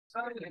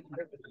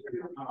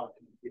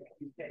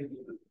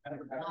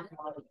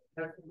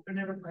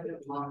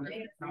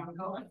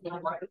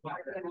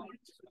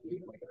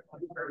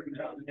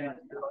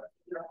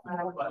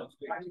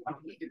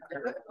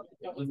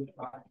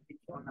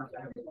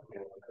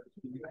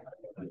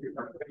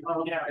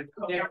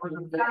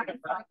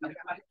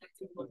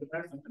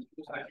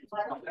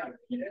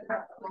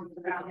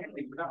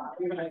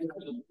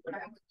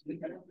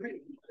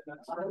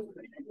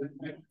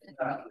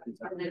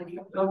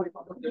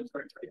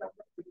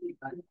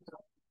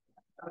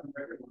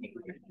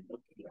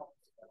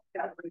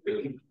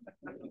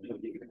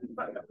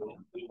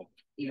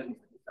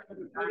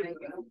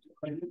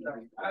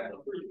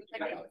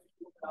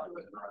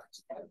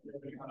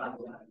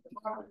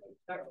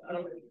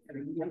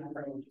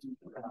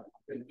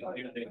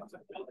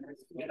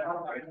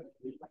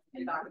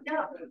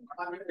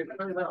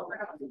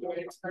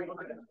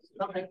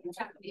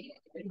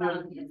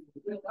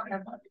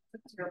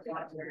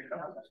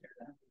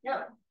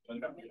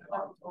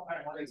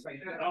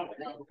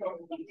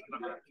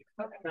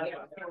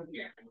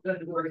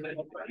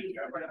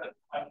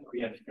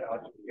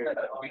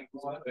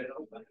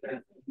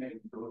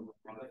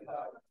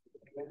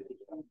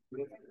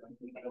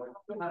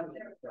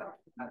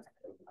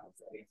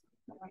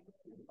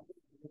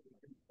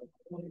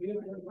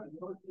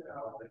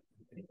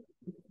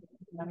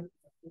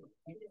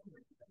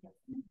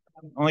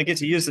Only get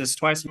to use this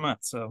twice a month,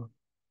 so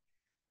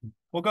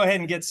we'll go ahead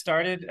and get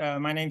started.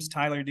 My name's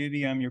Tyler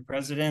Doobie. I'm your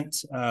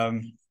president.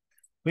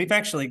 We've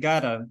actually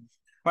got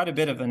quite a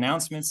bit of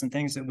announcements and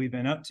things that we've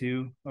been up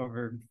to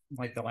over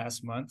like the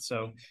last month.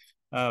 So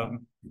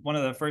one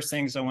of the first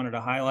things I wanted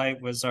to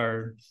highlight was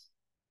our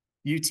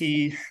UT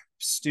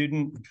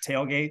student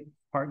tailgate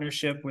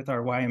partnership with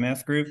our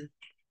YMF group.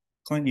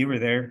 Clint, you were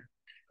there.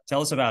 Tell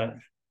us about it.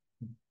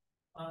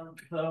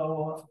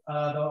 So the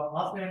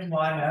Austin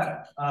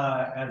YMF,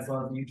 as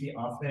well as UT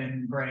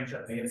Austin branch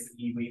of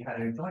ASCE, we had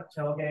a joint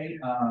tailgate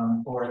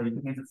for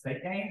the Kansas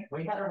State game.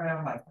 We had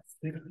around like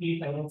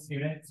 60 total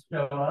students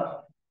show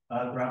up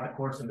throughout the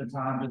course of the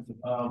time, just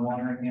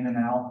wandering in and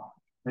out.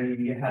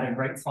 We had a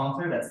great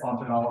sponsor that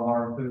sponsored all of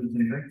our foods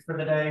and drinks for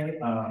the day.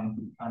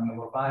 I'm a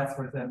little biased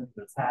for them,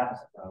 this hat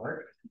doesn't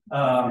work.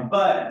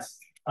 But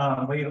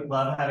we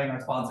love having our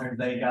sponsors.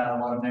 They got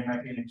a lot of name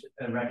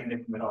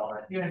recognition with all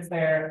our students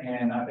there,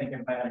 and I think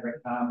everybody had a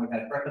great time. We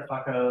had breakfast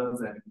tacos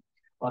and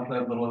lots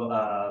of little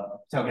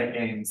tailgate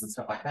games and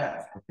stuff like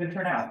that. Good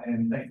turnout,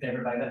 and thanks to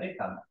everybody that did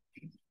come.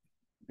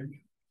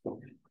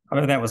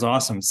 Oh, that was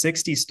awesome.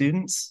 60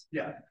 students?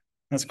 Yeah.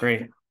 That's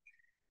great.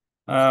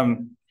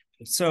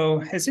 So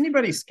has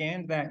anybody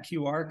scanned that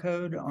QR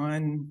code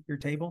on your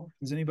table?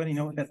 Does anybody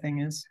know what that thing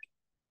is?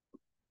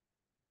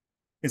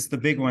 It's the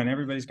big one.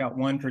 Everybody's got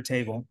one per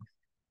table.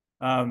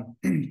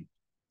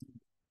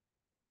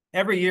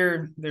 Every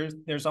year,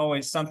 there's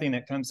always something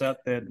that comes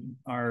up that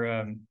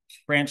our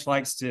branch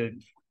likes to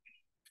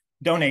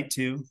donate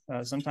to.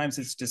 Sometimes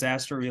it's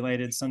disaster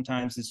related.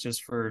 Sometimes it's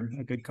just for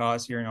a good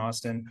cause here in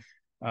Austin.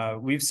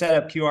 We've set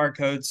up QR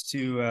codes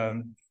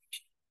to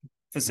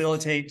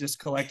facilitate just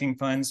collecting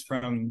funds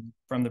from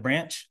the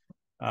branch.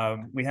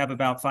 We have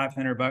about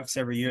 $500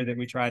 every year that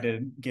we try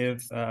to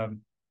give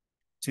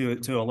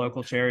to a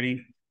local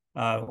charity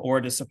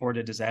or to support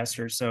a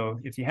disaster. So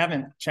if you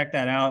haven't checked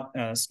that out,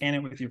 scan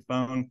it with your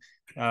phone.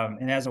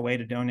 It has a way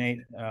to donate,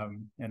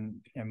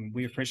 and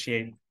we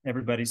appreciate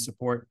everybody's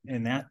support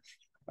in that.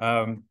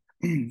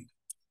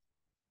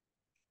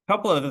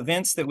 Couple of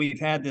events that we've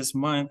had this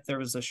month. There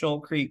was a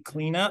Shoal Creek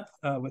cleanup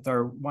with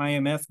our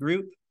YMF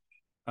group.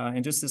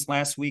 And just this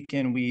last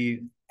weekend,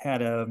 we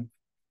had a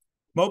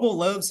Mobile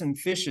Loaves and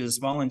Fishes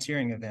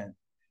volunteering event.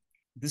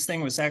 This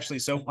thing was actually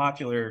so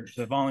popular,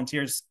 the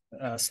volunteers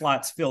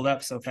slots filled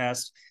up so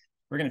fast.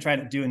 We're going to try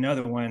to do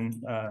another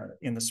one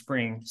in the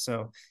spring.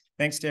 So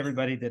thanks to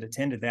everybody that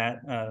attended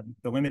that,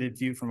 the limited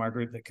few from our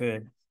group that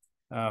could.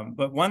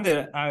 But one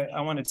that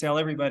I want to tell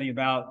everybody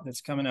about that's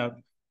coming up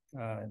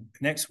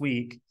next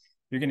week,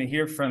 you're going to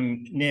hear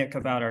from Nick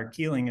about our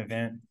Keeling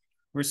event.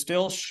 We're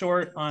still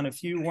short on a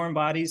few warm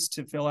bodies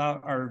to fill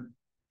out our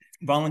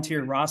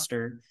volunteer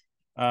roster.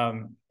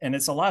 And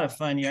it's a lot of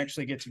fun. You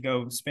actually get to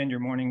go spend your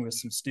morning with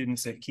some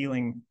students at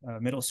Keeling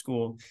Middle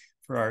School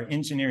for our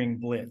engineering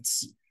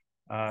blitz.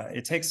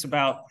 It takes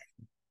about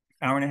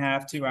an hour and a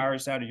half, 2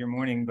 hours out of your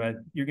morning, but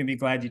you're going to be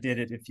glad you did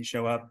it if you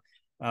show up.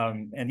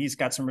 And he's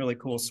got some really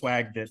cool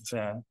swag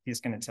that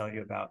he's going to tell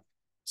you about.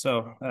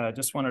 So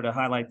just wanted to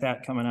highlight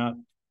that coming up.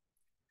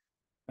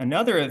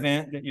 Another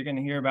event that you're going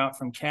to hear about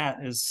from Kat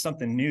is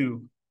something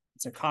new.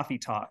 It's a coffee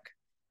talk.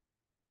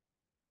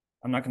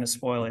 I'm not going to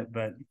spoil it,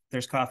 but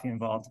there's coffee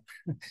involved.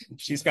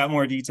 She's got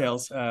more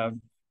details,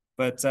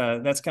 but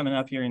that's coming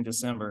up here in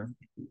December.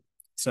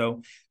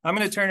 So I'm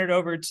going to turn it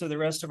over to the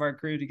rest of our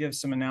crew to give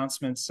some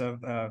announcements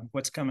of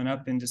what's coming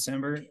up in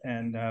December.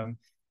 And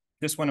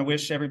just want to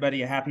wish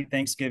everybody a happy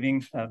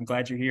Thanksgiving. I'm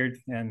glad you're here.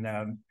 And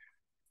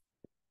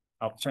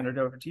I'll turn it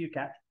over to you,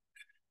 Kat.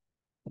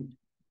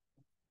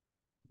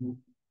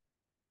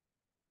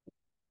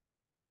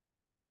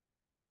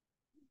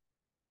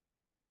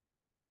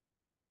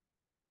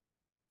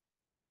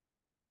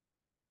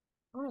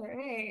 All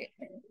right.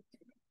 Let's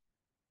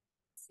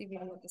see if we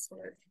can make this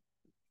work.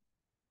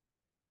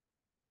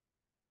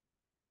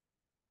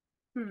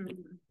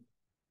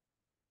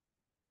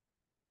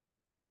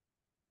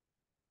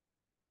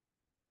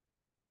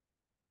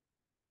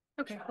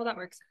 Okay, well that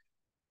works.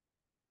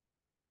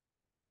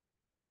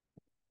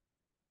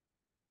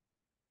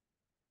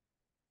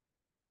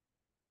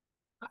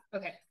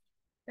 Okay,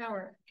 now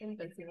we're in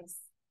business.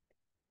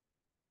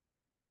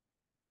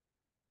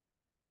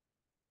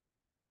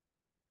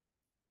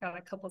 Got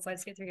a couple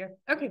slides to get through here.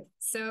 Okay,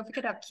 so if we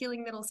could have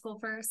Keeling Middle School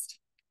first.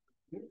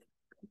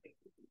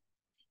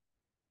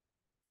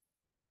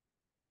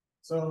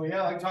 So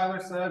yeah, like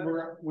Tyler said,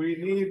 we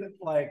need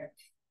like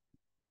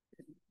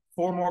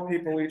 4 more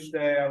people each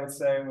day. I would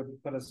say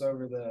would put us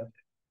over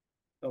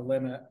the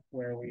limit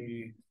where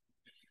we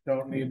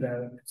don't need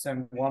to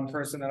send one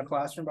person in a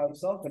classroom by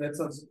themselves. But it's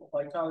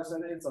like Tyler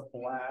said, it's a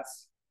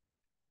blast.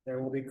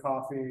 There will be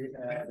coffee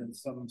and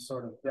some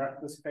sort of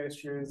breakfast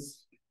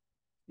pastries.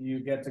 You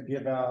get to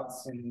give out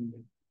some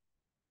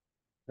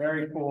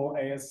very cool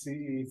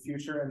ASCE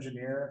Future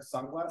Engineer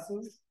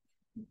sunglasses,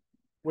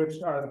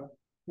 which are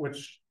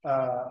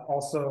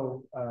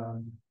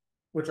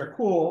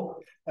cool.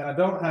 And I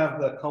don't have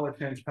the color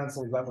change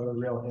pencils that were the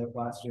real hit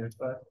last year,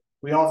 but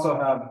we also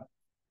have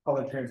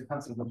color change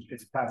pencils, which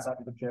gets passed out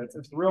to the kids.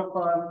 It's real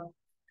fun.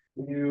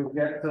 You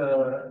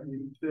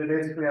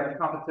basically have a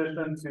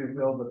competition to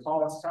build the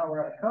tallest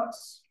tower out of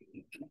cups,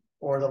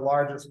 or the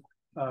largest,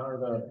 or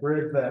the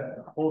bridge that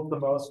holds the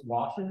most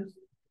washers,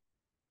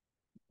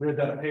 bridge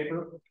out of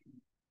paper.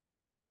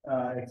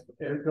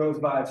 It goes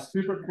by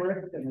super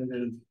quick, and it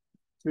is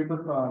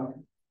super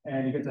fun,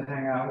 and you get to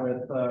hang out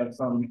with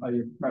some of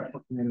your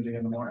freshman community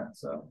in the morning.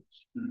 So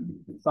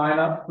sign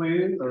up,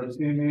 please, or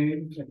see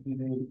me if you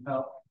need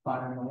help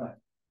finding the way.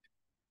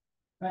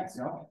 Thanks,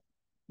 y'all.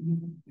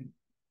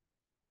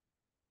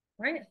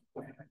 Right.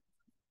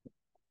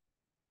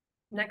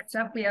 Next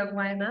up, we have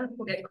YMF.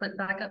 We'll get Clint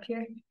back up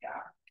here.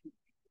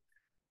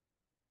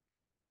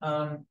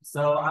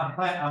 So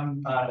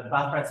I'm the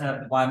class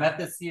president of YMF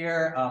this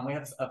year. We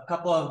have a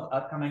couple of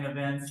upcoming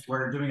events.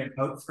 We're doing a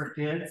Coats for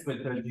Kids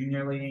with the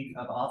Junior League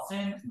of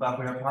Austin, but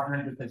we are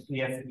partnered with the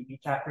PSEP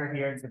chapter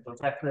here in Central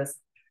Texas.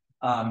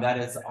 That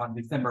is on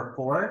December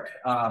 4th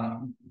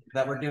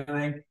that we're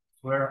doing.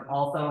 We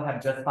also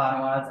have just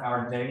finalized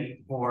our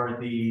date for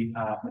the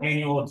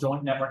annual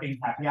joint networking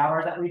happy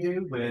hour that we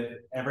do with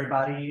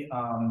everybody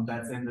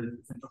that's in the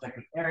Central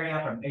Texas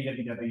area, from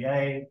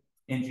AWWA,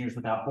 Engineers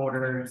Without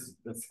Borders,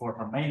 the support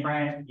from Main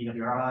Branch,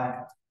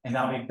 EWRI, and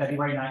that'll be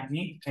February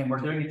 19th. And we're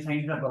doing a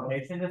change of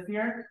location this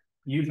year.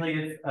 Usually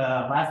it's,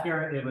 last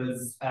year it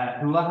was at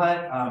Hula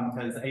Hut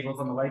because Abel's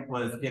on the Lake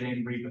was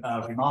getting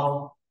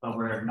remodeled, but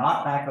we're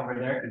not back over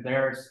there because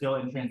they're still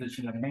in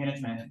transition of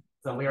management.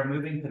 So we are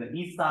moving to the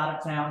east side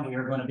of town. We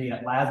are going to be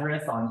at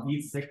Lazarus on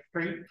East 6th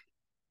Street.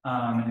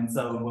 And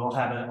so we'll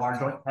have our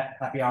joint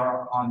happy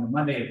hour on the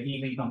Monday of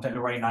evening on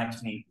February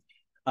 19th.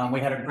 We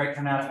had a great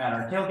turnout at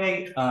our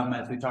tailgate,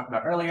 as we talked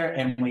about earlier,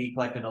 and we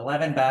collected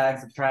 11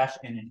 bags of trash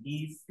in an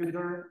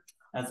e-scooter,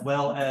 as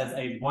well as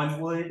a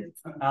one-wood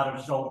out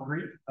of Shoal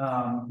Creek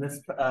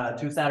this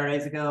 2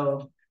 Saturdays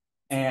ago.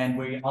 And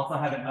we also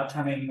have an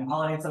upcoming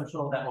holiday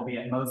social that will be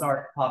at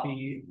Mozart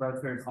Coffee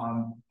Roasters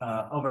on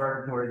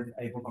over towards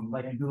April from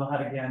Lake and Hula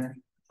Hut again,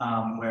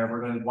 where we're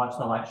going to watch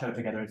the light show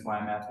together as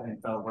YMF. And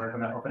so we're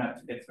going to open up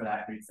tickets for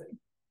that pretty soon.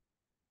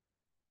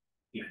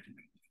 Yeah.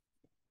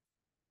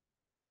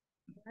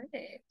 All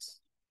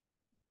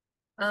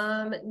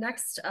right.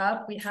 Next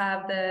up, we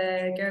have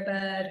the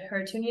Gerbed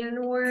Hartunian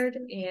Award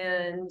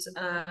and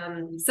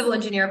Civil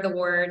Engineer of the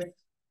Award.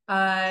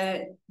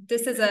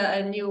 This is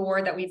a new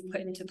award that we've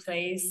put into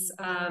place,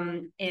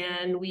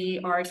 and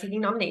we are taking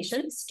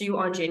nominations due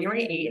on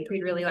January 8th.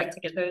 We'd really like to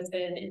get those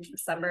in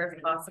December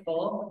if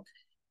possible.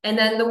 And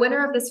then the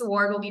winner of this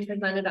award will be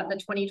presented at the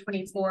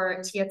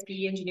 2024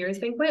 TSB Engineers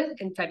Banquet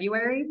in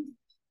February.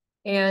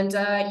 And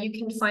you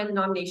can find the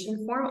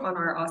nomination form on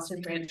our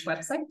Austin branch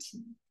website.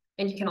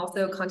 And you can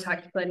also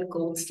contact Glenn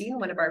Goldstein,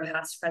 one of our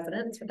past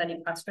presidents, with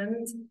any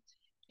questions.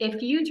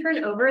 If you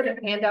turn over the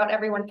handout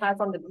everyone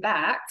has on the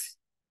back,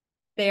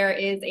 there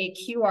is a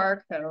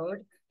QR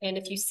code. And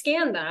if you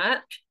scan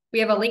that, we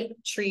have a link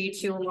tree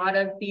to a lot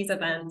of these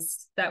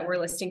events that we're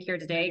listing here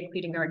today,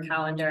 including our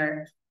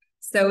calendar.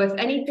 So if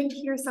anything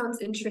here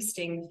sounds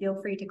interesting, feel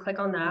free to click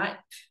on that.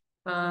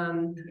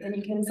 And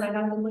you can sign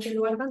up and look at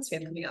what events we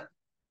have coming up.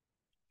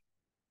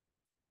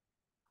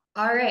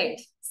 All right,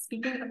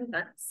 speaking of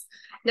events,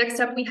 next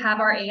up we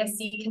have our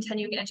ASCE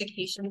Continuing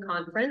Education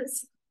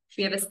Conference.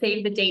 We have a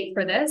save the date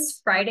for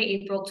this,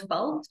 Friday, April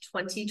 12th,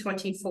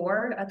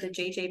 2024 at the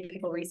JJ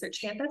Pickle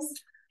Research Campus.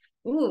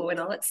 Ooh,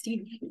 and I'll let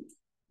Steve.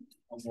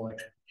 Oh boy.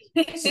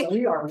 So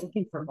we are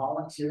looking for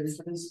volunteers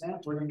for this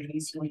event. We're going to be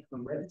doing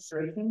for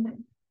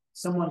registration,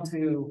 someone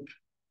to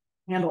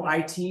handle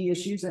IT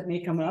issues that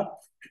may come up.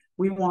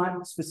 We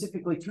want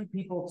specifically 2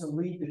 people to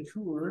lead the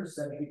tours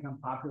that have become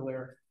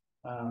popular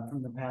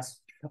from the past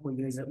couple of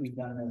years that we've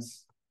done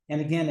this. And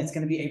again, it's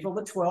going to be April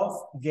the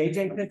 12th,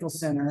 JJ Pickle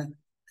Center.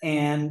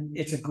 And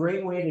it's a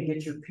great way to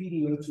get your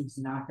PDHs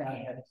knocked out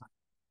ahead of time.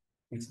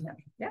 Thanks.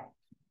 Yeah.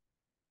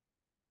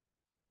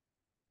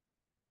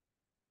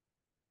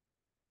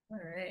 All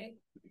right.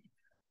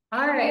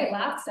 All right,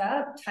 last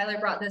up, Tyler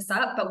brought this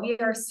up, but we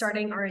are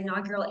starting our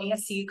inaugural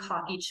ASCE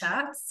coffee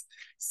chats.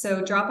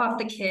 So drop off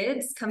the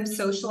kids, come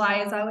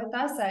socialize with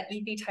us at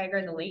EP Tiger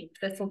in the Lake.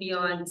 This will be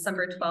on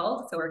December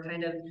 12th. So we're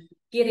kind of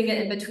getting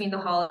it in between the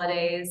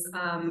holidays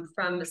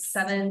from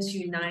 7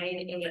 to 9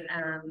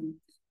 a.m.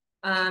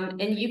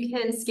 And you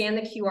can scan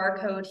the QR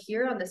code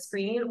here on the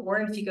screen,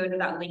 or if you go to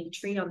that link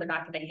tree on the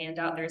back of the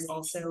handout, there's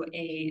also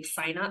a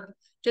sign up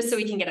just so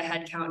we can get a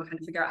head count and kind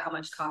of figure out how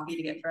much coffee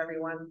to get for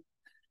everyone.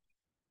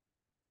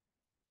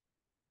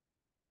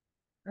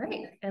 All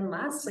right, and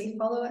lastly,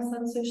 follow us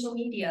on social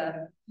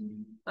media.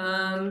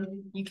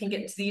 You can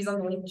get to these on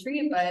the link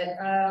tree, but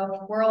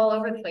we're all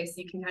over the place.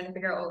 So you can kind of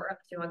figure out what we're up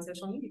to on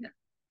social media.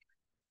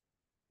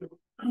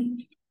 All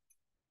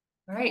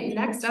right,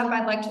 next up,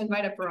 I'd like to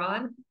invite up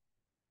Ron.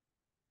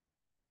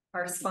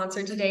 Our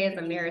sponsor today is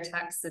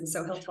AmeriTex, and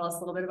so he'll tell us a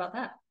little bit about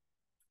that.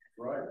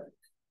 Right.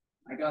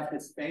 I got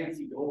this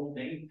fancy old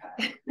name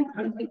tag.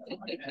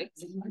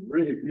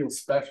 Really feels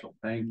special.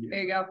 Thank you.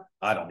 There you go.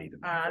 I don't need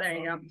it. There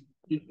you go.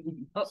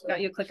 Oh, got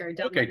you a clicker.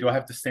 Down. Okay, do I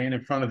have to stand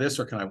in front of this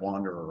or can I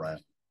wander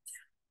around?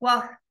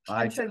 Well,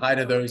 Hi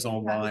to those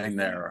online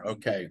there.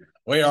 Okay.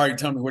 Wait, all right,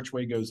 tell me which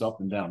way goes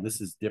up and down.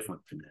 This is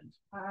different for me.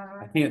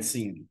 I can't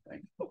see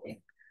anything.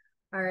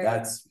 All right.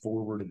 That's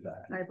forward and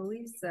back. I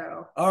believe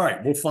so. All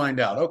right, we'll find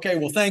out. Okay,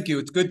 well, thank you.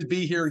 It's good to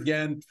be here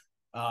again.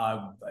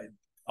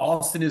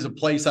 Austin is a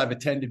place I've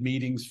attended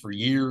meetings for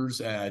years.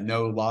 I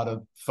know a lot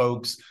of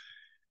folks.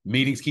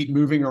 Meetings keep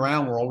moving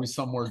around. We're always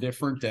somewhere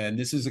different, and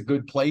this is a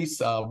good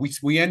place.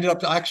 We ended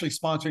up actually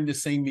sponsoring the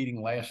same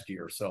meeting last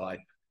year, so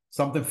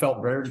something felt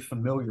very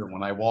familiar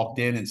when I walked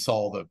in and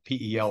saw the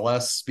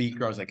PELS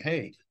speaker. I was like,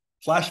 hey,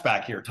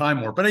 flashback here, time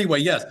warp. But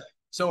anyway, yes.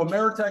 So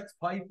AmeriTex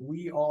Pipe,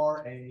 we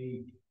are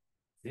I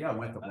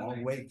went the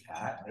wrong way,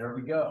 Kat. There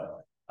we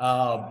go.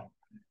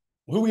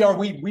 Who we are,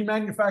 we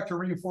manufacture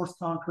reinforced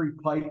concrete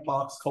pipe,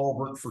 box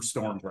culvert for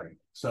storm drain.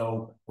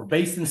 So we're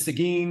based in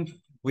Seguin.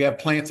 We have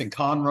plants in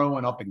Conroe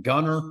and up in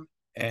Gunner,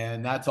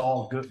 and that's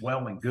all good,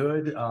 well and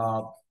good.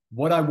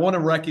 What I want to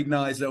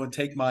recognize, though, and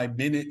take my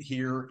minute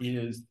here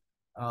is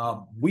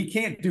we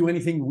can't do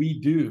anything we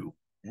do.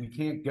 We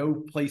can't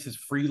go places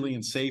freely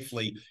and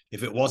safely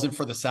if it wasn't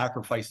for the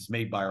sacrifices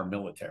made by our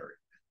military.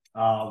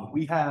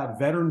 We have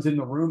veterans in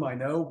the room, I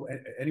know.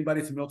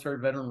 Anybody that's a military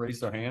veteran, raise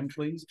their hand,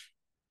 please.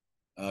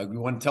 You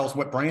want to tell us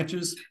what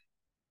branches?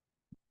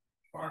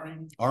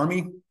 Army?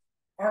 Army.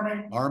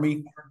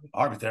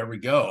 There we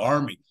go.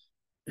 Army.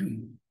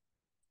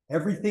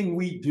 Everything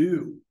we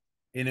do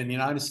in the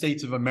United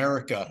States of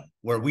America,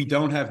 where we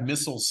don't have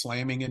missiles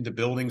slamming into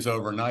buildings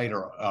overnight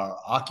or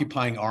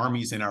occupying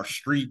armies in our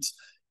streets,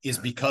 is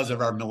because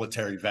of our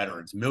military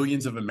veterans.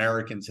 Millions of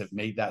Americans have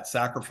made that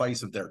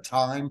sacrifice of their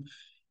time,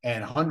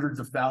 and hundreds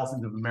of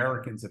thousands of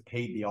Americans have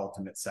paid the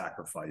ultimate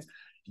sacrifice.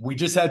 We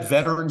just had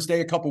Veterans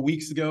Day a couple of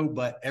weeks ago,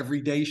 but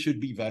every day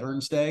should be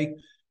Veterans Day,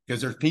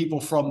 because there's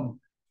people from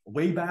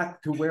way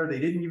back to where they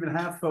didn't even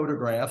have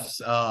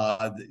photographs,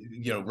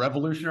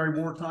 Revolutionary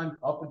War time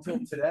up until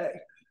today.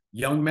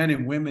 Young men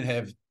and women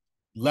have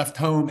left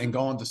home and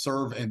gone to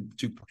serve and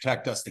to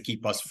protect us, to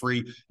keep us free.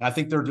 And I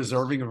think they're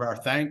deserving of our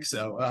thanks.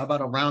 So how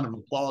about a round of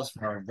applause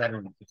for our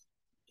veterans?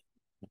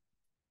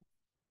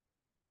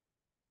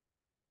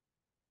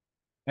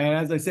 And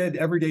as I said,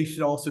 every day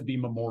should also be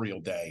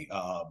Memorial Day.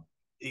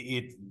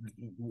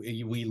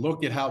 We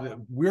look at how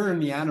we're in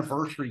the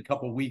anniversary a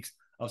couple of weeks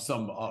of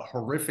some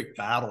horrific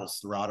battles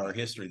throughout our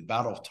history. The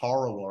Battle of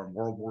Tarawa in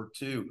World War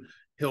II,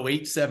 Hill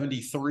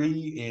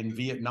 873 in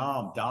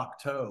Vietnam, Dak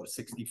To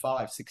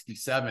 65,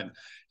 67,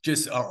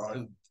 just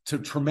to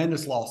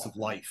tremendous loss of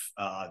life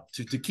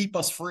to keep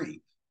us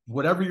free.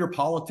 Whatever your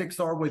politics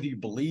are, whether you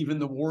believe in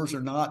the wars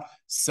or not,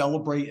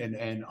 celebrate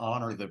and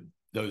honor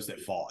those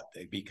that fought,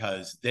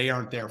 because they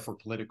aren't there for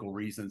political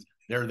reasons.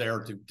 They're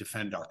there to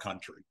defend our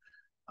country.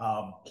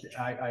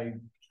 I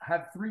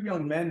have three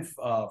young men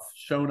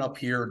shown up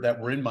here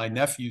that were in my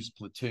nephew's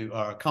platoon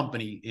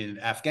company in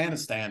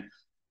Afghanistan.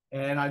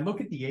 And I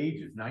look at the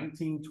ages,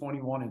 19,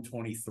 21, and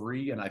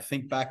 23, and I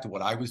think back to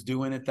what I was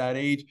doing at that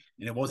age,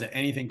 and it wasn't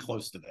anything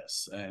close to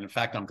this. And in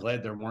fact, I'm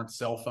glad there weren't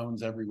cell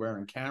phones everywhere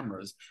and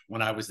cameras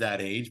when I was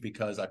that age,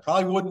 because I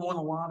probably wouldn't want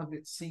a lot of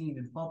it seen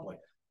in public.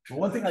 But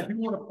one thing I do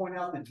want to point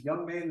out, that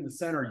young man in the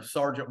center,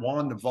 Sergeant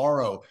Juan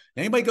Navarro,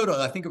 anybody go to,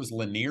 I think it was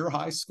Lanier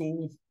High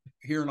School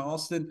here in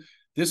Austin?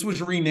 This was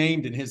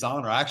renamed in his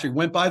honor. I actually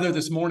went by there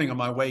this morning on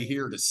my way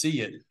here to see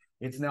it.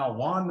 It's now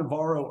Juan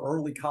Navarro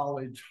Early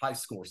College High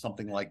School or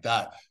something like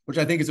that, which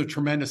I think is a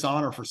tremendous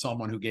honor for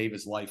someone who gave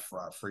his life for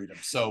our freedom.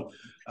 So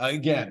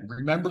again,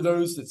 remember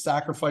those that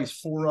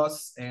sacrificed for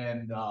us,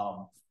 and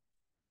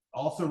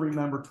also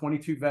remember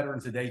 22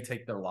 veterans a day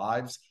take their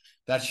lives.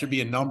 That should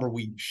be a number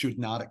we should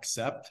not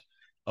accept.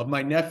 Of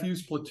my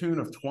nephew's platoon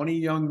of 20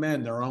 young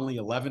men, there are only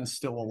 11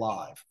 still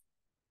alive.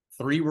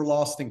 3 were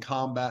lost in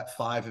combat,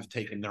 5 have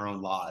taken their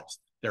own lives.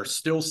 They're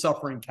still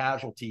suffering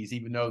casualties,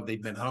 even though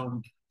they've been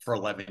home for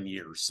 11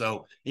 years.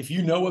 So if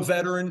you know a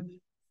veteran,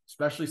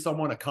 especially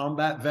someone, a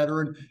combat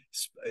veteran,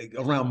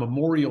 around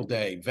Memorial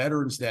Day,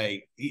 Veterans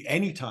Day,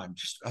 anytime,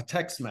 just a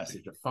text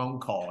message, a phone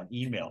call, an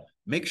email,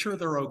 make sure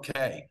they're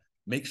okay.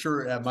 Make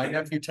sure, my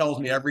nephew tells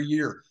me every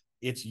year,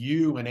 it's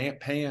you and Aunt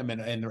Pam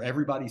and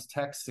everybody's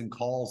texts and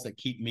calls that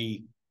keep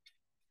me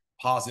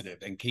positive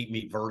and keep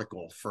me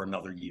vertical for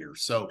another year.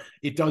 So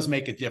it does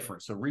make a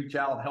difference. So reach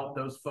out, help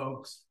those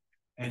folks,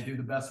 and do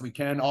the best we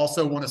can.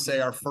 Also want to say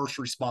our first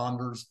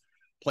responders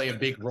play a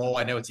big role.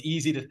 I know it's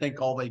easy to think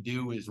all they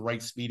do is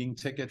write speeding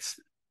tickets.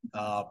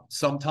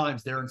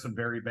 Sometimes they're in some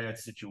very bad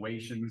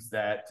situations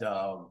that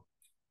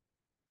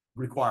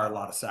require a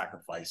lot of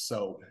sacrifice.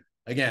 So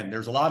again,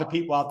 there's a lot of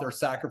people out there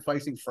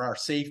sacrificing for our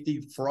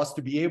safety, for us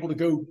to be able to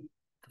go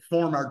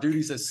perform our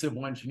duties as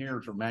civil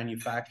engineers or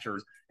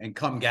manufacturers and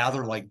come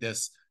gather like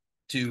this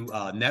to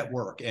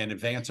network and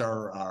advance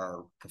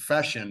our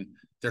profession.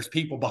 There's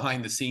people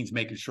behind the scenes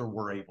making sure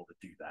we're able to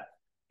do that.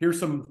 Here's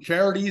some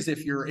charities,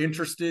 if you're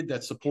interested,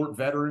 that support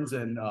veterans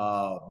and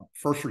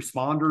first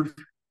responders.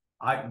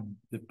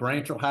 The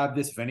branch will have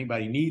this if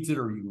anybody needs it,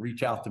 or you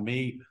reach out to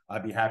me.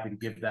 I'd be happy to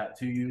give that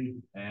to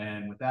you.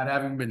 And with that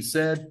having been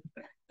said,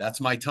 that's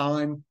my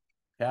time.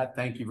 Kat,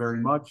 thank you very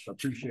much. I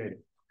appreciate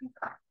it.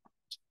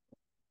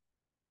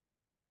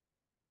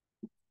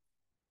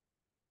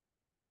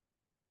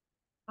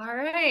 All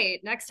right,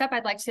 next up,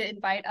 I'd like to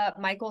invite up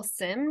Michael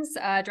Sims,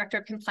 Director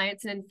of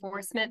Compliance and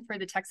Enforcement for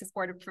the Texas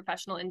Board of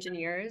Professional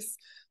Engineers.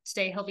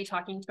 Today, he'll be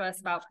talking to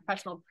us about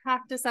professional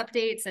practice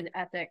updates and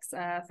ethics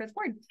for the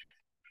board.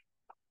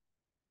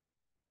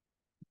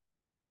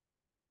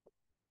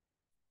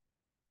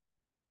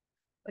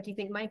 What do you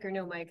think, Mike, or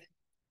no, Mike?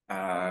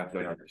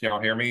 Can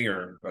y'all hear me,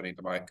 or do I need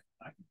the mic?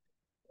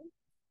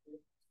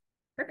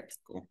 Perfect.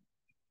 Cool.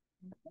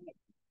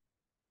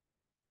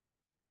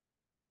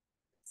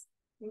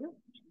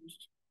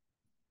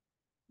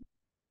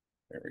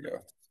 There we go.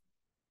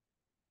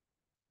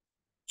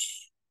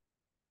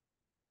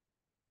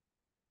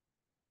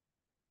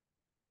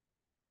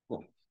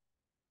 Cool.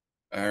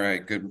 All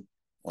right, good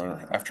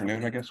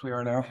afternoon, I guess we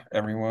are now,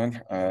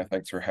 everyone.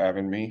 Thanks for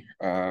having me.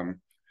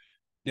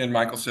 Again,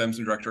 Michael Sims,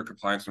 Director of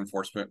Compliance and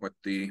Enforcement with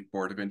the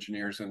Board of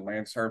Engineers and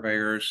Land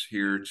Surveyors,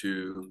 here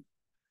to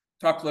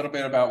talk a little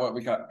bit about what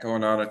we got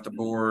going on at the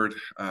board.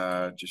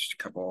 Just a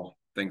couple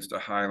things to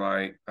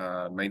highlight.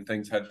 Main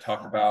things I had to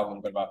talk about, a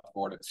little bit about the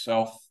board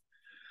itself.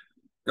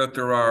 Go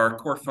through our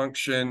core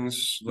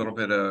functions, a little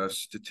bit of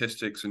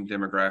statistics and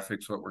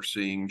demographics, what we're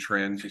seeing,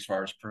 trends as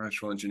far as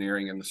professional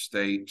engineering in the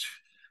state.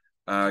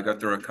 Go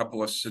through a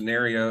couple of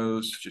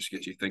scenarios, just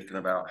get you thinking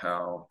about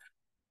how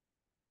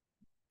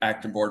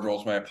active board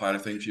roles may apply to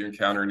things you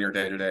encounter in your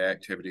day-to-day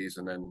activities,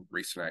 and then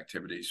recent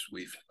activities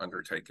we've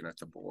undertaken at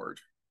the board.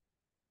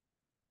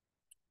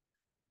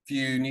 If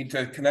you need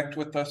to connect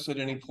with us at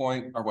any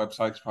point, our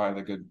website's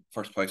probably the good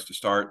first place to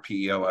start,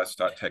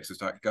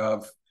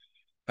 pels.texas.gov.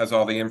 Has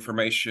all the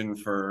information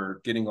for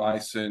getting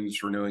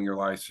licensed, renewing your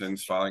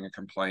license, filing a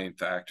complaint,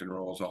 the act and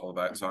rules, all of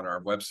that's on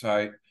our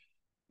website.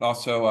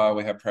 Also,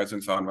 we have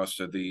presence on most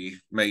of the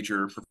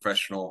major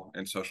professional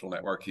and social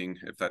networking,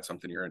 if that's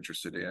something you're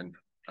interested in.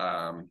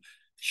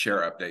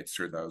 Share updates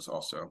through those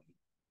also.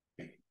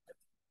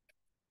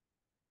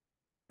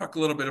 Talk a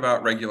little bit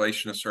about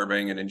regulation of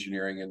surveying and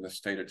engineering in the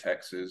state of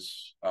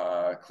Texas.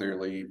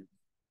 Clearly,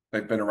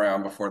 they've been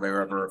around before they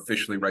were ever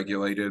officially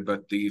regulated,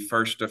 but the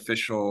first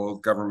official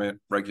government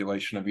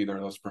regulation of either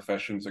of those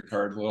professions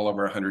occurred a little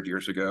over 100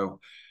 years ago.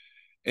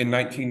 In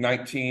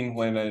 1919,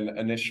 when an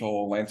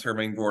initial land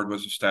surveying board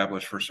was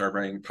established for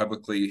surveying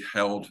publicly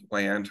held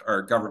land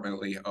or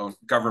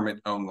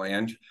government-owned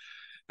land.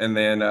 And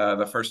then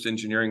the first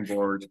engineering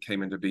board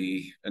came into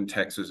being in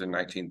Texas in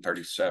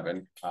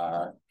 1937.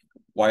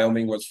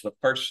 Wyoming was the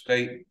first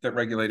state that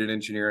regulated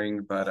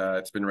engineering, but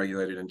it's been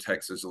regulated in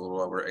Texas a little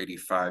over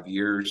 85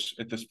 years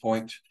at this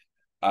point.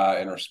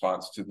 In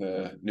response to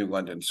the New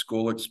London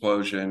school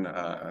explosion,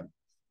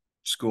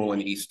 school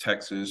in East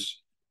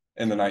Texas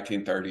in the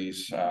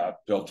 1930s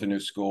built a new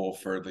school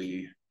for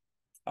the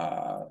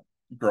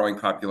growing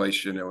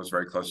population. It was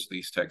very close to the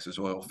East Texas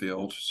oil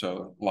field,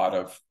 so a lot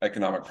of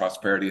economic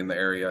prosperity in the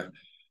area.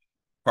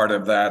 Part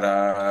of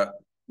that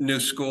new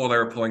school, they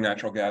were pulling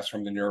natural gas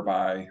from the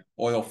nearby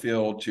oil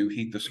field to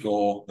heat the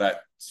school.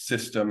 That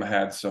system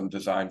had some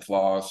design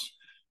flaws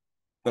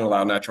that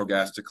allowed natural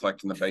gas to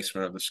collect in the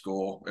basement of the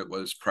school. It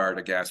was prior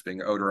to gas being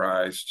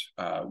odorized,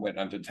 went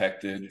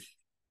undetected.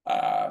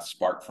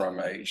 Spark from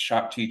a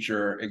shop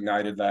teacher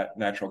ignited that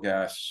natural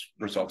gas,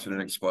 resulted in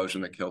an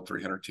explosion that killed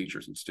 300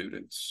 teachers and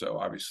students. So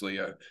obviously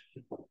a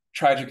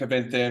tragic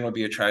event then would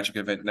be a tragic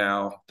event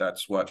now.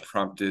 That's what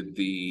prompted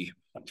the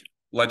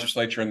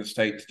legislature in the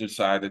state to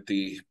decide that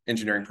the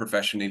engineering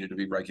profession needed to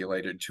be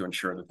regulated to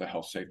ensure that the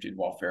health, safety, and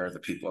welfare of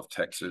the people of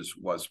Texas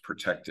was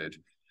protected.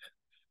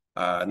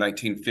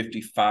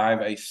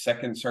 1955, a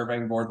second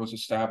surveying board was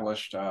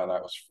established. That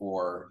was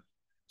for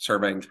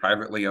surveying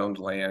privately owned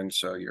land.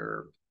 So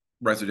your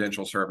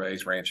residential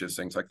surveys, ranches,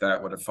 things like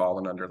that would have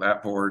fallen under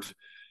that board.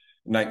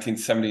 In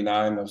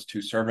 1979, those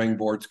two surveying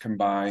boards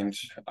combined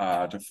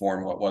to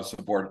form what was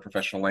the Board of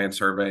Professional Land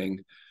Surveying.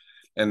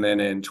 And then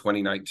in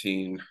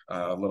 2019,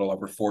 a little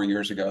over 4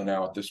 years ago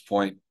now at this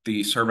point,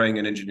 the surveying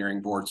and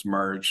engineering boards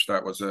merged.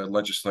 That was a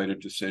legislative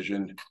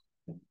decision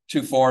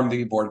to form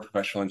the Board of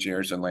Professional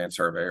Engineers and Land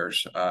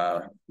Surveyors.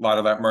 A lot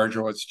of that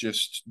merger was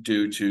just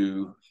due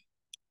to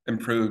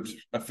improved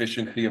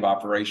efficiency of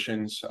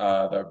operations.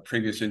 The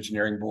previous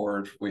engineering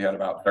board, we had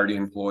about 30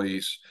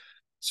 employees.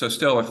 So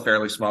still a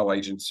fairly small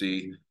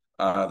agency.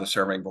 The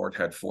surveying board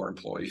had 4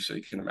 employees. So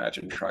you can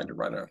imagine trying to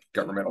run a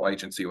governmental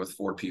agency with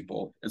 4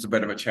 people is a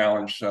bit of a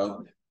challenge.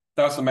 So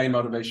that was the main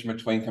motivation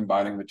between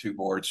combining the 2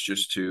 boards,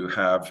 just to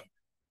have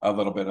a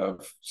little bit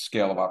of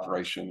scale of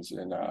operations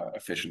and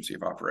efficiency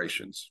of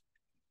operations.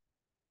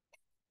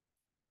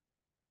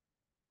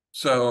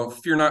 So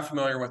if you're not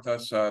familiar with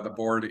us, the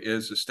board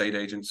is a state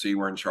agency.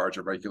 We're in charge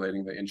of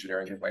regulating the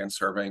engineering and land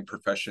surveying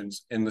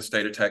professions in the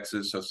state of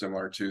Texas. So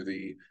similar to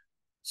the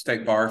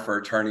state bar for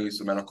attorneys,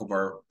 the medical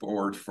bar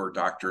board for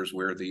doctors,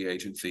 we're the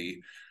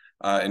agency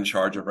in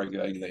charge of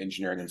regulating the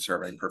engineering and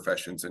surveying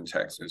professions in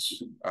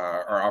Texas.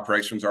 Our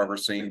operations are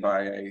overseen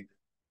by a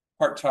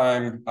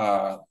part-time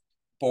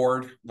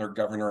board. They're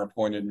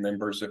governor-appointed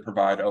members that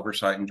provide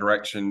oversight and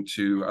direction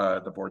to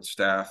the board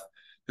staff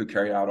who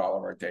carry out all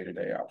of our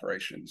day-to-day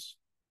operations.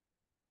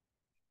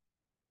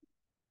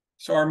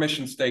 So our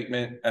mission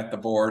statement at the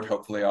board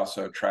hopefully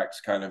also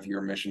tracks kind of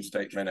your mission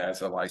statement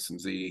as a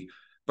licensee.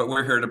 But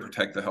we're here to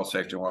protect the health,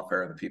 safety, and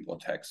welfare of the people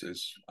of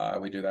Texas.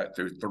 We do that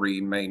through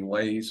 3 main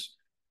ways.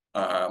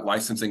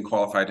 Licensing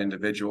qualified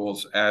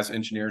individuals as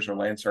engineers or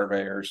land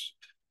surveyors,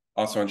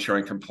 also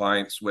ensuring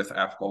compliance with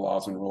applicable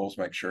laws and rules,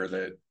 make sure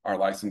that our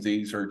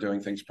licensees are doing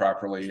things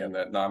properly and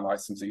that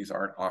non-licensees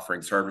aren't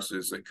offering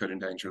services that could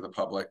endanger the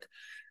public.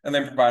 And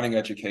then providing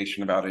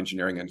education about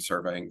engineering and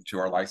surveying to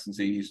our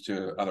licensees,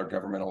 to other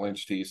governmental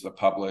entities, the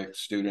public,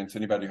 students,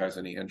 anybody who has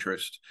any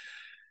interest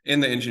in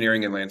the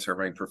engineering and land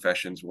surveying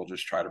professions. We'll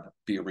just try to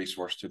be a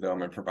resource to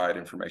them and provide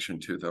information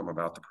to them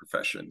about the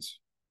professions.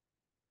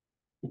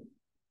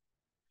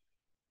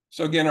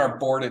 So again, our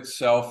board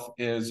itself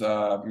is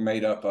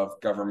made up of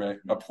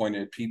government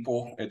appointed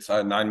people. It's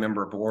a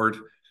 9-member board.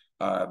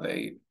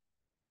 They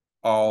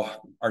all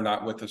are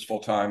not with us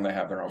full time. They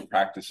have their own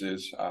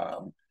practices.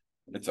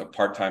 It's a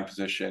part-time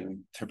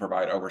position to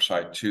provide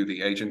oversight to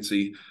the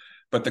agency.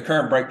 But the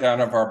current breakdown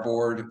of our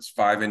board, it's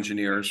 5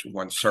 engineers,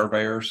 1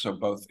 surveyor. So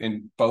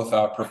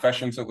both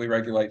professions that we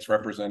regulate is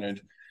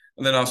represented.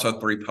 And then also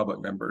 3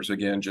 public members.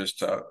 Again,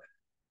 just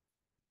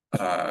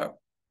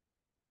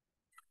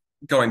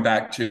going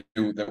back to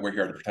that we're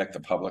here to protect the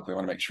public. We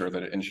want to make sure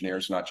that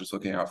engineers are not just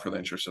looking out for the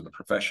interests of the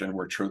profession.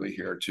 We're truly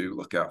here to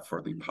look out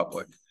for the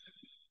public.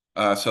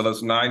 So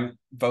those 9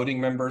 voting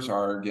members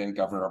are, again,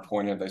 governor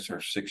appointed. They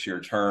serve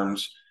 6-year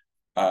terms.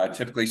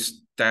 Typically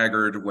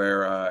staggered,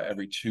 where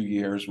every 2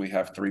 years we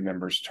have 3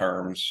 members'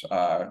 terms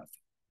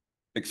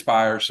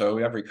expire. So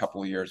every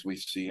couple of years we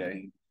see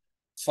a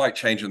slight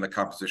change in the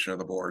composition of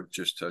the board,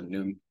 just to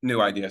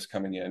new ideas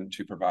coming in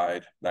to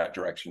provide that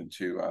direction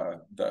to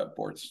the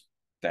board's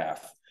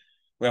staff.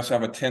 We also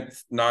have a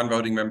 10th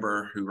non-voting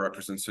member who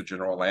represents the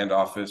General Land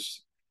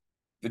Office.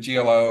 The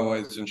GLO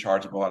is in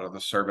charge of a lot of the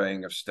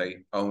surveying of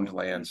state-owned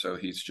land, so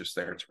he's just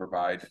there to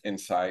provide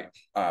insight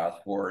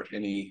for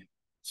any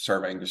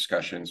surveying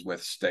discussions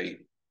with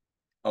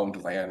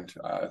state-owned land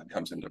that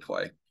comes into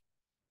play.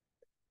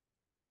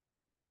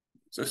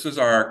 So this is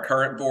our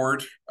current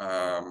board.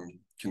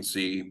 Can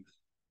see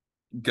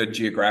good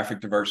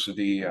geographic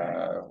diversity.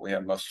 We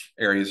have most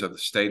areas of the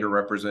state are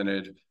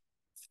represented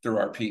through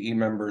our PE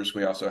members.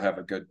 We also have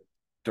a good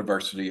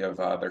diversity of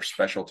their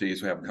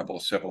specialties. We have a couple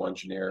of civil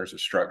engineers, a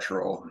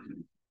structural,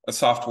 a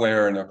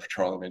software, and a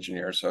petroleum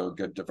engineer. So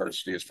good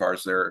diversity as far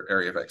as their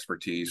area of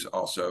expertise,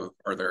 also,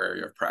 or their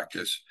area of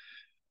practice.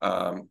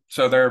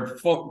 So they're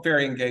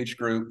very engaged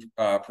group,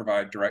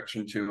 provide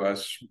direction to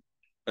us,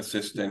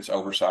 assistance,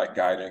 oversight,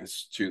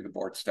 guidance to the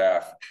board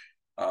staff.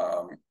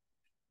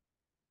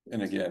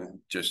 And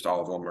again, just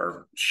all of them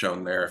are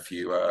shown there. If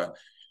you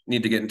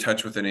need to get in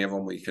touch with any of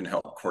them, we can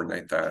help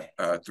coordinate that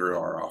through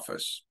our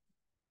office.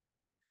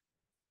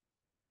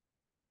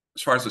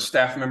 As far as the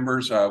staff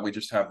members, we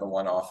just have the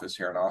 1 office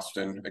here in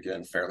Austin.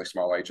 Again, fairly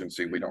small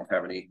agency. We don't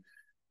have any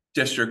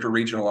district or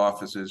regional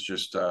offices,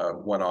 just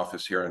 1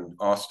 office here in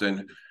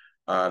Austin.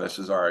 This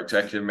is our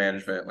executive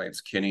management.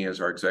 Lance Kinney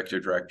is our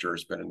executive director,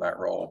 has been in that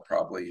role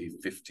probably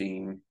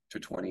 15 to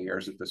 20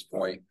 years at this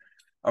point.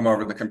 I'm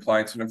over the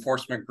compliance and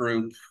enforcement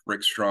group.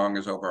 Rick Strong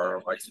is over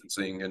our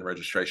licensing and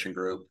registration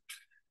group.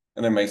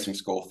 And then Mason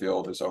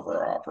Schofield is over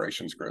our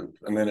operations group.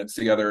 And then it's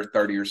the other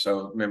 30 or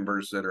so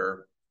members that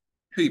are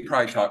who you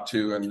probably talk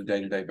to on a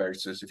day-to-day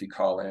basis if you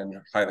call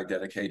in, highly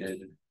dedicated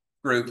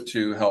group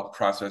to help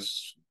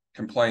process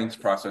complaints,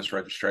 process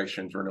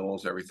registrations,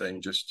 renewals,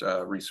 everything, just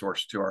a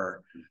resource to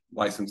our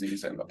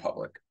licensees and the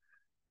public.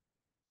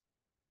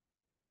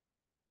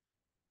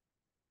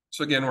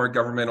 So again, we're a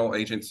governmental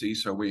agency,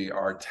 so we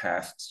are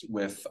tasked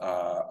with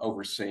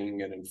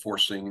overseeing and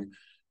enforcing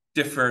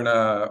different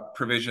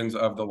provisions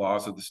of the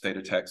laws of the state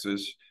of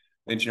Texas.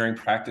 The Engineering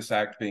Practice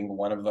Act being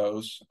one of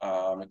those.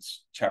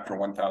 It's Chapter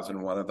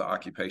 1001 of the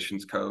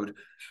Occupations Code.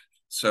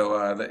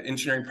 So the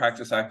Engineering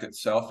Practice Act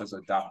itself is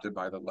adopted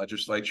by the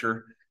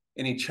legislature.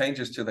 Any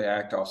changes to the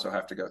act also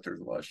have to go through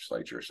the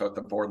legislature. So at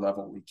the board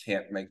level, we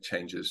can't make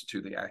changes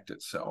to the act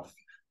itself.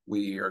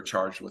 We are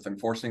charged with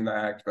enforcing the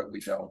act, but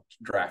we don't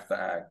draft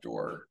the act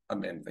or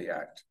amend the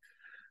act.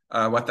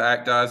 What the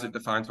act does, it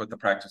defines what the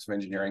practice of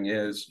engineering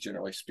is.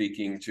 Generally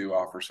speaking, to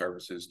offer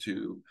services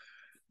to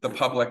the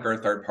public or a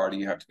third party,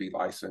 you have to be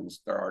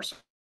licensed. There are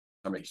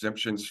some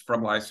exemptions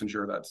from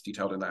licensure that's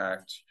detailed in the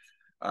act.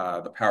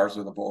 The powers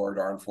of the board,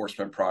 our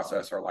enforcement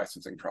process, our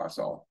licensing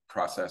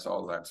process,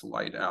 all of that's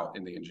laid out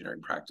in the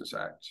Engineering Practice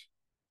Act.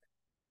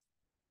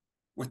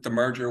 With the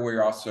merger,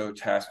 we're also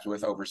tasked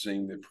with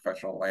overseeing the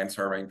Professional Land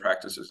Surveying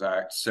Practices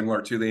Act,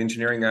 similar to the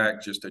Engineering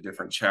Act, just a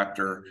different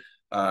chapter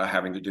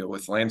having to deal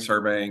with land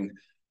surveying.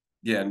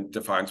 Again,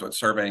 defines what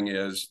surveying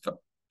is, the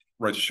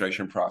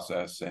registration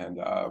process, and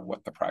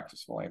what the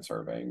practice of land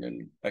surveying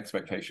and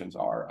expectations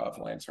are of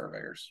land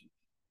surveyors.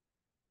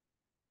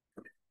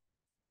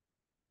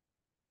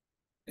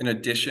 In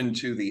addition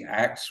to the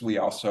acts, we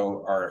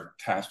also are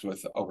tasked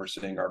with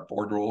overseeing our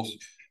board rules.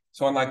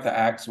 So unlike the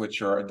acts,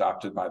 which are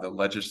adopted by the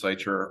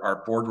legislature,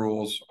 our board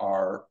rules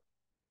are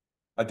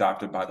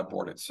adopted by the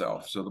board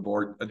itself. So the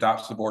board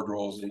adopts the board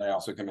rules, and they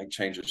also can make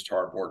changes to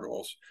our board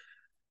rules.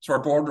 So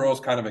our board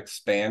rules kind of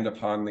expand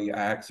upon the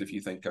acts. If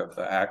you think of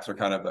the acts are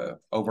kind of the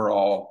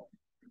overall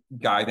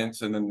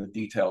guidance, and then the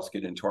details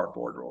get into our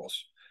board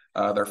rules.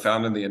 They're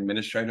found in the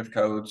administrative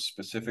codes,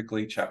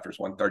 specifically chapters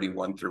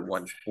 131 through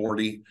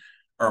 140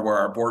 are where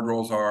our board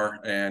rules are.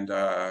 And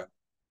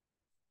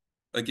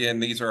again,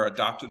 these are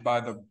adopted by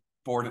the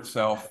board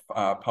itself,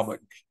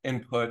 public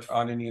input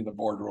on any of the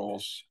board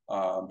rules,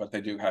 but they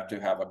do have to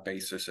have a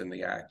basis in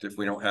the act. If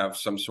we don't have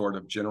some sort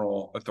of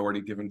general authority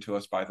given to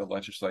us by the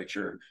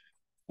legislature,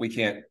 we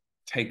can't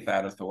take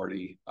that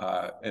authority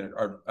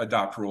or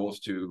adopt rules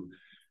to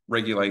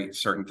regulate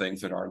certain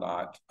things that are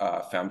not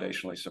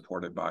foundationally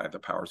supported by the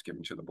powers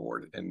given to the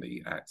board in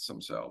the acts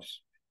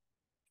themselves.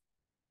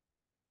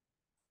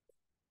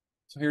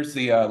 So here's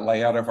the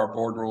layout of our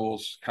board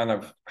rules, kind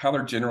of how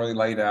they're generally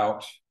laid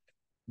out.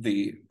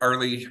 The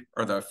early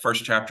or the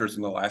first chapters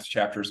and the last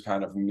chapters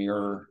kind of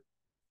mirror,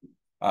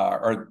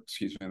 or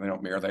excuse me, they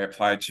don't mirror, they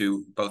apply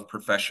to both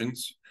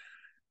professions.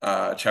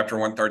 Chapter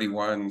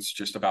 131 is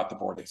just about the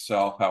board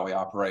itself, how we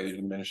operate,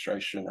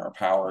 administration, our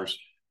powers.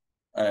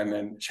 And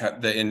then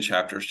the end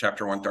chapters,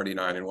 chapter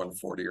 139 and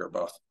 140 are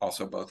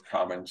both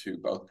common to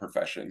both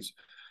professions.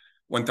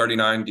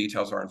 139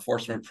 details our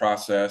enforcement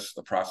process.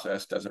 The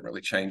process doesn't really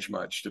change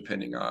much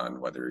depending on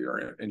whether you're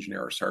an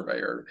engineer or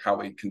surveyor, how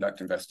we conduct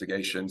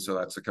investigations. So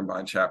that's a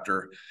combined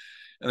chapter.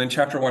 And then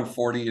chapter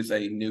 140 is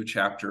a new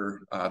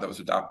chapter that was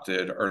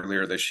adopted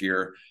earlier this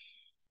year.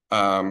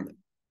 Not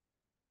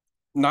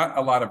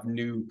a lot of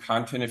new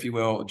content, if you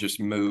will, just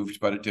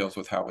moved, but it deals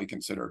with how we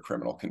consider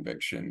criminal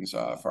convictions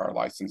for our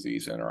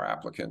licensees and our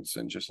applicants,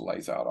 and just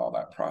lays out all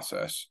that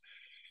process.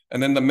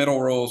 And then the middle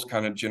rules,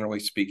 kind of generally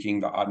speaking,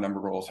 the odd number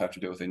rules have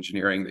to do with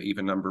engineering. The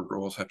even number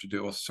rules have to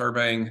do with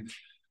surveying,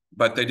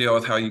 but they deal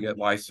with how you get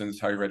licensed,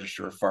 how you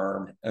register a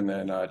firm. And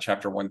then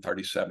chapter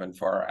 137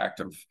 for our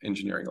active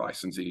engineering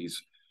licensees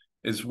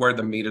is where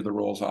the meat of the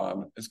rules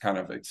on is kind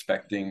of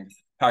expecting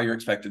how you're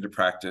expected to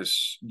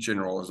practice.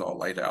 General is all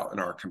laid out in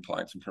our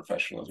compliance and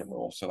professionalism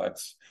rule. So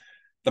that's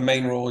the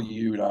main rule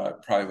you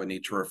probably would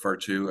need to refer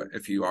to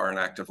if you are an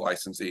active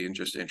licensee and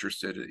just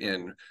interested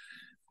in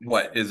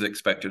what is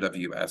expected of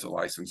you as a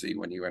licensee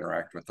when you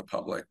interact with the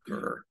public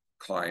or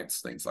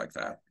clients, things like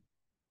that.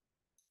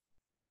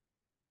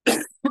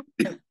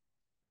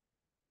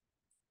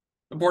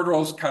 The board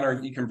rules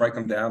you can break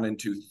them down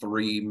into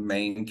three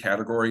main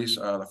categories.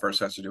 The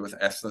first has to do with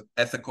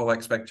ethical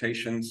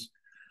expectations.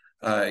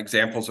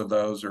 Examples of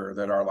those are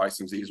that our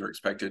licensees are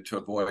expected to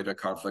avoid a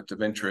conflict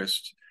of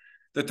interest,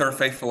 that they're a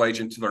faithful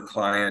agent to their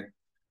client.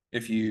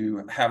 If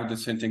you have a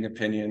dissenting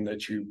opinion,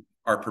 that you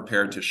are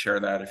prepared to share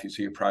that. If you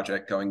see a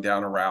project going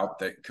down a route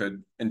that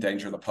could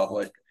endanger the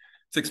public,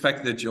 it's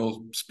expected that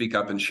you'll speak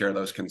up and share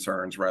those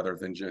concerns rather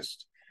than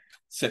just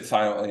sit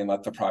silently and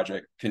let the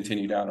project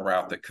continue down a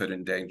route that could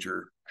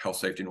endanger health,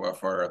 safety, and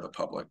welfare of the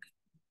public.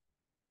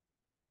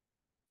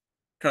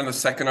 Kind of the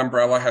second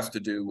umbrella has to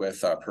do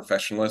with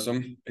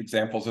professionalism.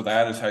 Examples of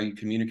that is how you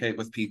communicate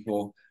with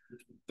people.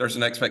 There's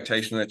an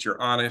expectation that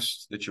you're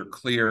honest, that you're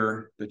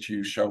clear, that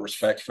you show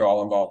respect to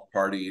all involved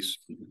parties,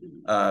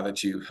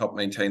 that you help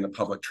maintain the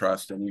public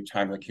trust, and you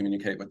timely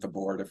communicate with the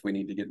board if we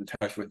need to get in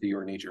touch with you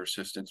or need your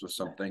assistance with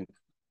something.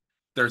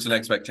 There's an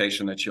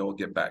expectation that you'll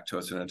get back to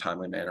us in a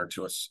timely manner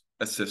to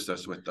assist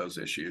us with those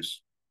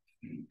issues.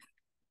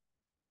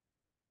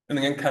 And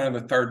then kind of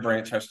the third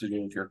branch has to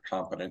do with your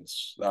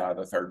competence,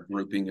 the third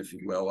grouping, if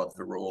you will, of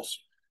the rules.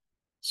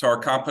 So our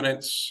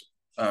competence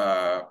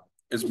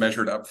is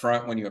measured up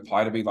front. When you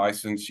apply to be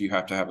licensed, you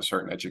have to have a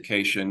certain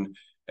education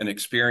and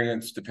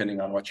experience. Depending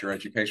on what your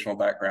educational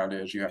background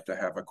is, you have to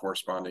have a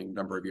corresponding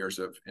number of years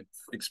of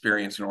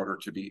experience in order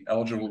to be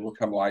eligible to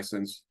become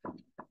licensed.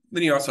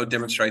 Then you also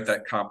demonstrate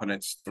that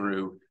competence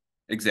through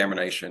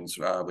examinations.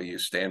 We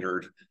use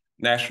standard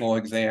national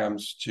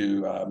exams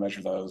to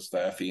measure those,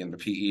 the FE and the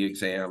PE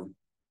exam.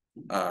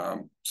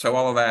 So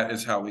all of that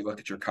is how we look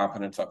at your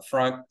competence up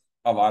front.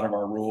 A lot of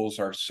our rules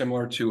are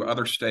similar to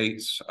other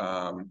states.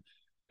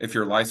 If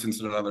you're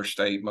licensed in another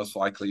state, most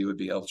likely you would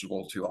be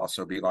eligible to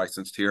also be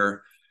licensed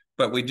here.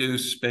 But we do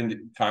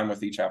spend time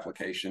with each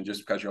application.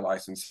 Just because you're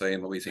licensed, say,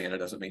 in Louisiana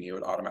doesn't mean you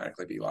would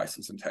automatically be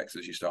licensed in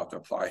Texas. You still have to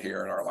apply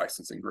here, and our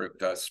licensing group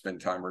does spend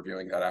time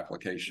reviewing that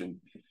application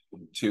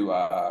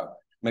to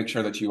make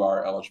sure that you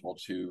are eligible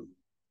to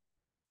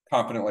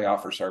competently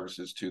offer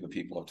services to the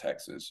people of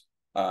Texas.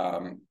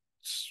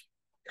 It's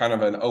kind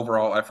of an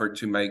overall effort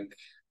to make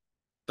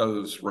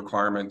those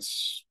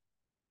requirements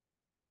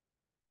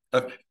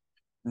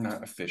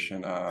not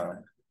efficient,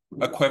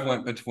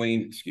 equivalent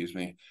between, excuse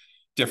me,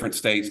 different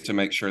states, to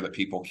make sure that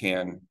people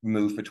can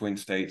move between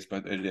states,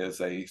 but it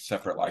is a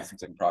separate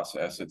licensing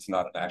process. It's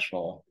not a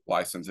national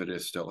license. It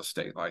is still a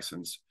state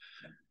license.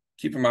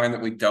 Keep in mind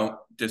that we don't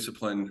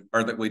discipline,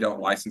 or that we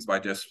don't license by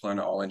discipline.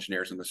 All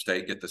engineers in the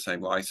state get the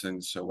same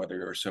license. So whether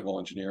you're a civil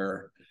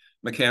engineer,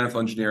 mechanical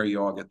engineer,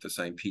 you all get the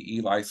same PE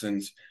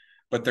license,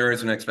 but there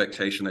is an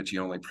expectation that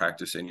you only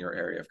practice in your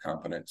area of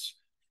competence.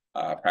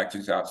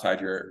 Practicing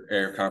outside your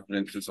area of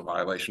competence is a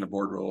violation of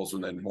board rules,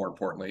 and then more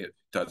importantly, it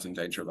does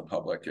endanger the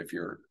public if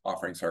you're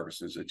offering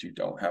services that you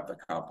don't have the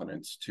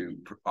competence to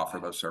offer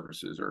those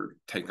services or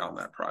take on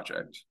that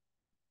project.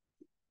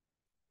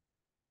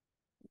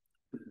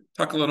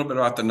 Talk a little bit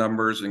about the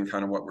numbers and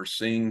kind of what we're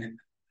seeing.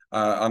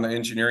 On the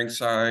engineering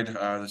side,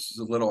 this is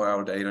a little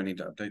out of date. I need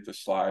to update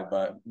this slide,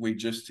 but we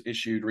just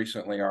issued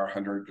recently our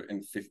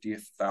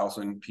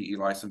 150,000 PE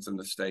license in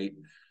the state.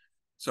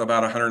 So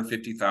about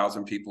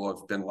 150,000 people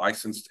have been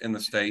licensed in the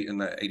state in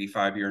the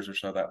 85 years or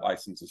so that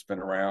license has been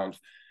around.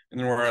 And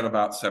then we're at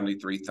about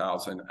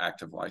 73,000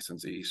 active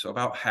licensees. So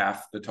about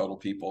half the total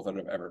people that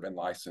have ever been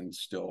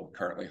licensed still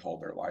currently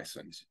hold their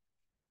license.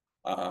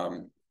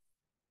 And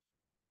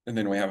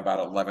then we have about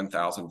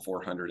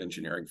 11,400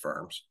 engineering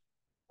firms.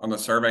 On the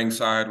surveying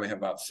side, we have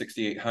about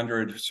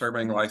 6,800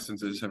 surveying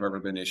licenses have ever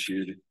been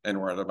issued, and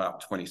we're at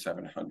about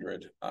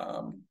 2,700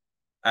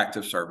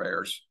 active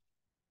surveyors.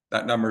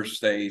 That number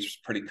stays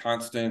pretty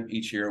constant.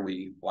 Each year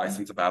we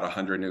license about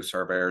 100 new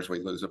surveyors. We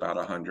lose about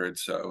 100.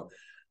 So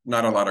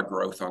not a lot of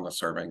growth on the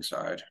surveying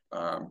side.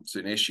 It's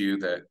an issue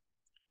that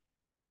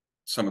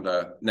some of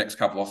the next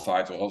couple of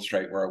slides will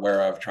illustrate we're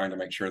aware of, trying to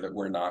make sure that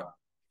we're not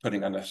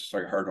putting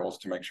unnecessary hurdles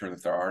to make sure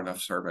that there are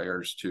enough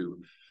surveyors to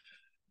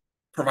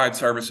provide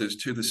services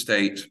to the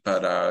state,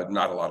 but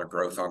not a lot of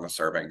growth on the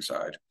surveying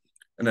side.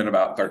 And then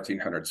about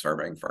 1,300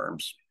 surveying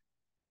firms.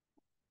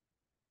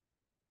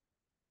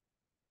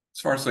 As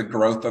far as the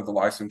growth of the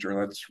licensure,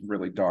 that's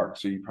really dark,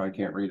 so you probably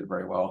can't read it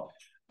very well.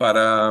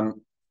 But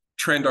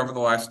trend over the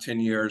last 10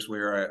 years, we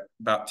were at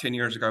about 10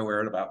 years ago, we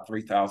were at about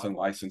 3,000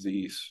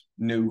 licensees,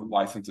 new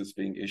licenses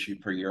being issued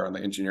per year on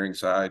the engineering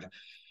side.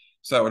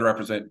 So that would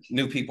represent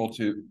new people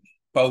to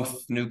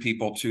both new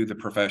people to the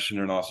profession,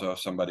 and also if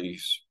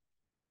somebody's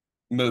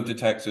moved to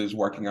Texas,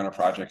 working on a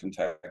project in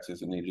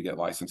Texas and needed to get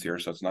licensed here.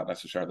 So it's not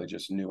necessarily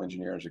just new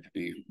engineers. It could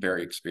be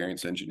very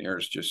experienced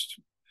engineers just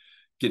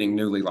getting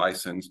newly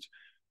licensed.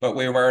 But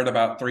we were at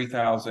about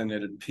 3,000.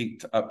 It had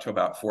peaked up to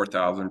about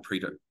 4,000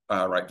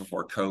 right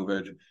before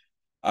COVID.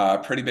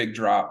 Pretty big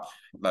drop.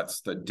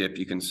 That's the dip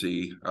you can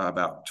see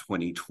about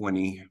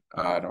 2020.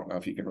 I don't know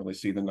if you can really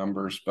see the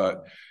numbers,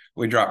 but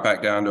we dropped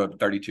back down to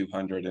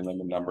 3,200, and then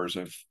the numbers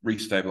have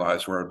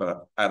restabilized. We're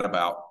at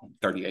about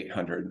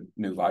 3,800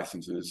 new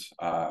licenses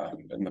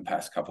in the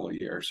past couple of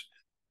years.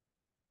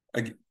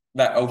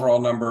 That overall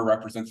number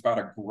represents about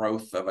a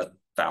growth of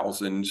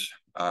 1,000,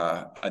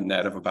 a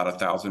net of about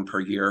 1,000 per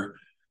year.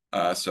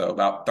 So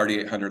about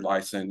 3,800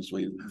 licensed,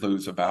 we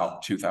lose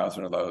about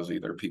 2,000 of those.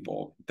 Either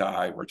people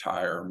die,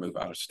 retire, or move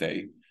out of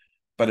state.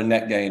 But a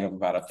net gain of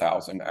about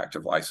 1,000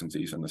 active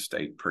licensees in the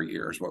state per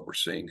year is what we're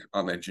seeing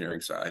on the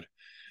engineering side.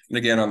 And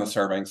again, on the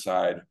surveying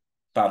side,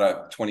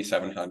 about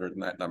 2,700,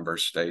 and that number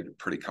stayed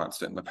pretty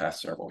constant in the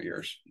past several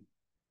years.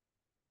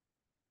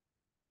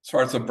 As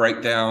far as the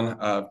breakdown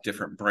of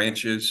different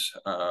branches,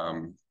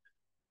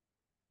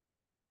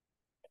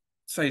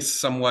 say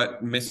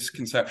somewhat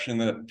misconception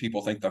that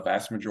people think the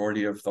vast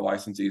majority of the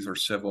licensees are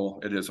civil.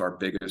 It is our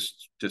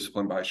biggest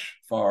discipline by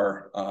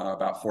far.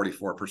 About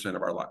 44%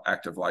 of our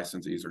active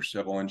licensees are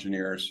civil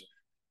engineers.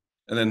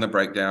 And then the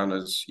breakdown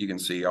is, you can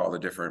see all the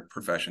different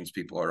professions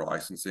people are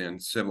licensed in.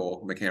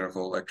 Civil,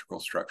 mechanical, electrical,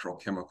 structural,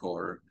 chemical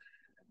are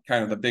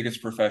kind of the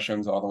biggest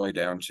professions, all the way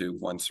down to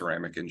one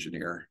ceramic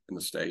engineer in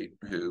the state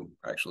who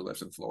actually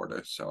lives in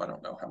Florida. So I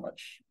don't know how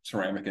much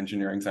ceramic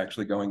engineering is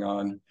actually going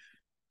on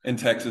in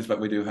Texas, but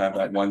we do have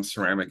that one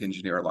ceramic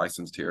engineer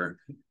licensed here.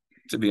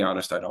 To be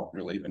honest, I don't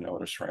really even know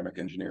what a ceramic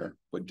engineer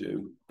would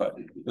do, but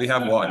we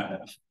have one.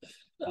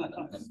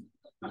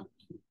 In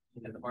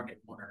the market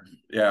corner.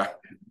 Yeah.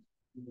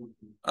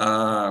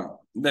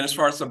 Then as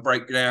far as the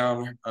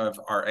breakdown of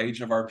our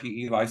age of our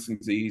PE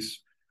licensees,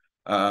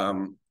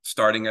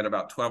 Starting at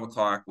about 12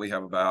 o'clock, we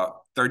have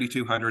about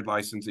 3,200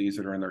 licensees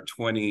that are in their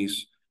 20s,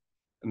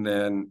 and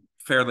then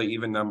fairly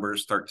even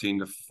numbers, 13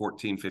 to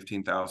 14,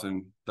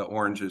 15,000. The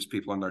orange is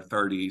people in their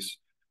 30s.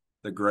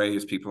 The gray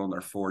is people in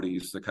their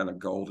 40s. The kind of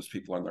gold is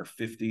people in their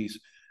 50s.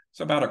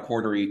 So about a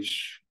quarter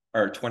each,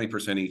 or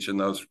 20% each in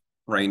those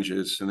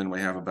ranges. And then we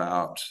have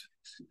about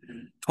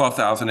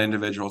 12,000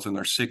 individuals in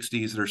their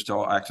 60s that are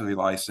still actively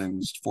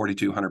licensed,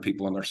 4,200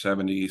 people in their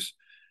 70s,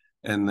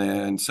 and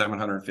then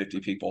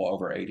 750 people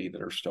over 80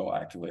 that are still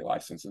actively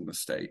licensed in the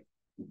state.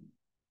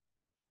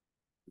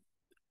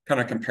 Kind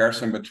of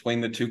comparison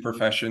between the two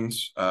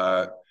professions.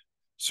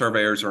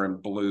 Surveyors are in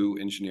blue,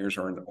 engineers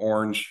are in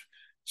orange.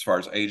 As far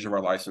as age of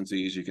our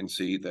licensees, you can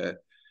see that,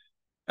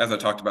 as I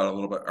talked about a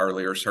little bit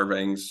earlier,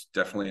 surveying's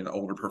definitely an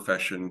older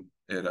profession.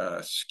 It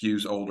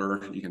skews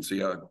older. You can see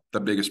the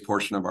biggest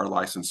portion of our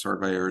licensed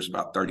surveyors,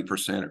 about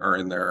 30%, are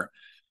in their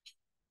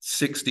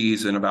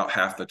 60s, and about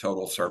half the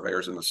total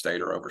surveyors in the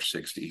state are over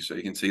 60. So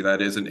you can see that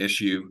is an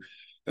issue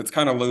that's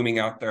kind of looming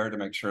out there, to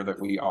make sure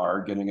that we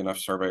are getting enough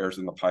surveyors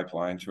in the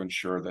pipeline to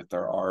ensure that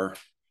there are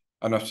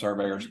enough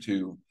surveyors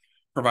to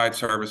provide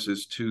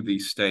services to the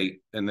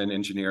state. And then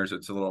engineers,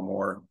 it's a little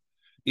more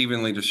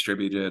evenly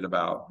distributed,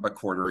 about a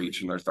quarter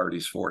each in their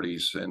 30s,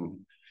 40s, and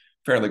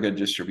fairly good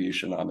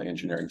distribution on the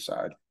engineering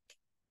side.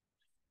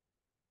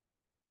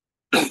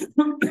 As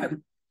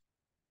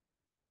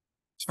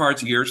far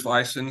as years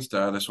licensed,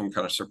 this one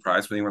kind of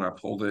surprised me when I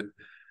pulled it.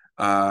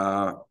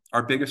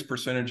 Our biggest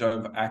percentage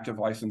of active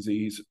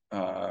licensees,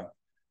 kind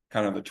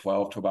of the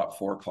 12 to about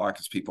 4 o'clock,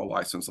 is people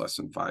licensed less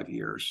than 5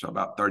 years. So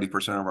about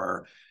 30% of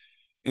our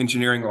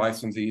engineering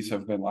licensees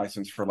have been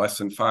licensed for less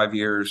than 5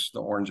 years.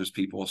 The orange is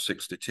people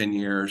 6 to 10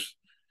 years.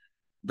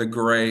 The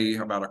gray,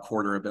 about a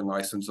quarter have been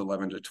licensed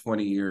 11 to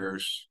 20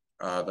 years.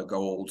 The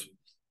gold,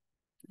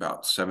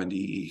 about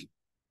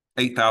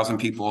 78,000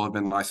 people have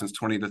been licensed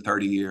 20 to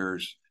 30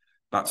 years.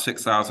 About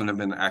 6,000 have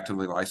been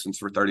actively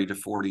licensed for 30 to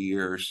 40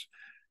 years.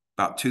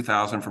 About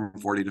 2,000 from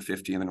 40 to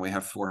 50. And then we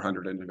have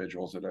 400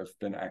 individuals that have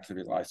been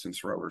actively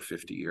licensed for over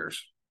 50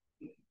 years.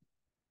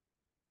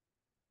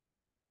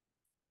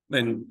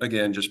 Then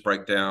again, just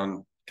break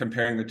down,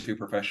 comparing the two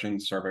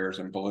professions, surveyors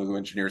in blue,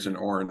 engineers in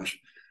orange.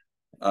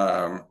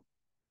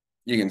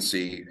 You can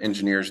see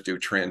engineers do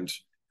trend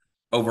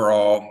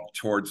overall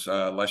towards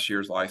less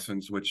years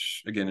licensed,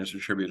 which again is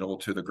attributable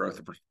to the growth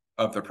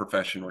of the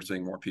profession. We're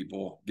seeing more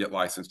people get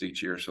licensed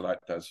each year, so that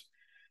does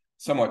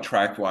somewhat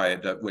track why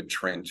it would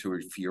trend to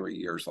fewer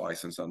years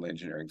licensed on the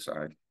engineering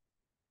side.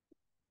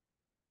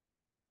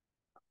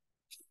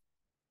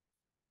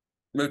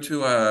 Move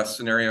to a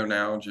scenario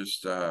now,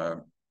 just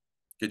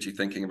get you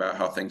thinking about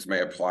how things may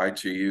apply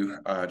to you.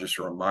 Just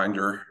a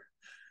reminder.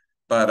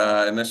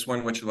 But in this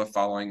one, which of the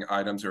following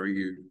items are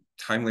you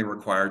timely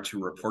required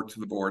to report to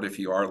the board if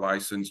you are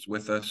licensed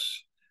with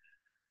us?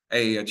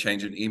 A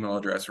change in email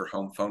address or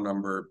home phone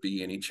number.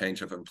 B, any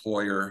change of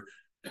employer.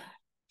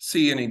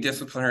 C, any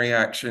disciplinary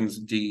actions.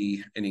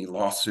 D, any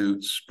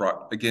lawsuits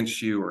brought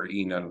against you. Or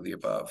E, none of the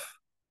above.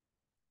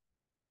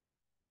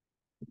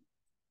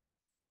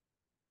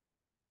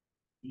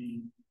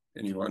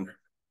 Anyone?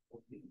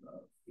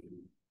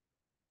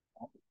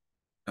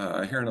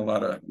 Hearing a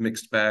lot of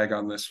mixed bag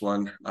on this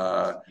one.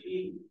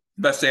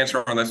 Best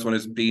answer on this one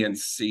is B and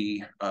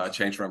C,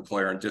 change from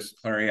employer and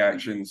disciplinary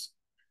actions.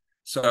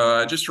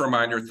 So just a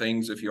reminder,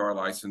 things, if you are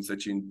licensed,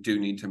 that you do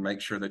need to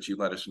make sure that you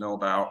let us know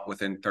about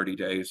within 30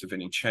 days of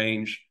any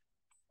change.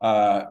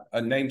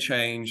 A name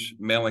change,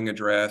 mailing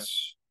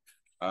address,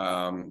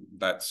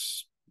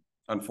 that's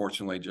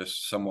unfortunately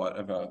just somewhat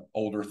of an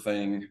older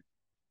thing.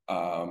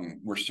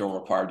 We're still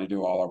required to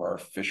do all of our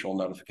official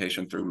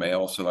notification through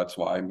mail, so that's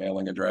why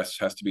mailing address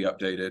has to be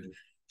updated.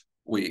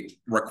 We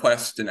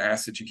request and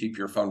ask that you keep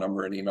your phone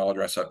number and email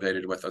address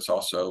updated with us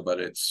also, but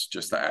it's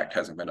just the act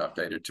hasn't been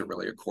updated to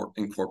really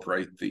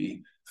incorporate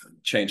the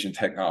change in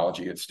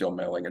technology. It's still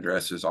mailing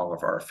addresses. All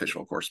of our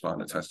official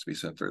correspondence has to be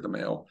sent through the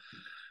mail.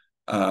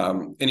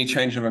 Any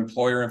change of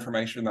employer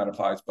information, that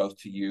applies both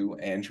to you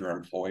and your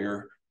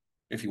employer.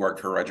 If you work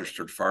for a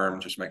registered firm,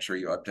 just make sure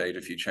you update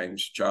if you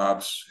change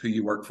jobs, who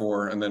you work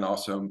for, and then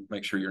also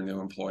make sure your new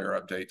employer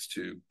updates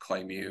to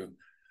claim you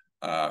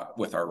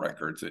with our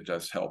records. It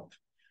does help.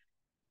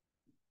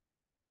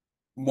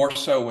 More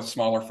so with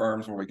smaller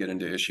firms where we get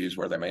into issues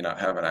where they may not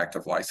have an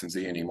active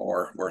licensee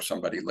anymore, where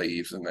somebody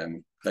leaves and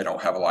then they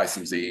don't have a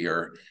licensee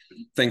or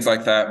things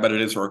like that. But it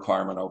is a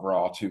requirement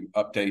overall to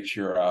update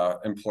your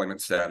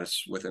employment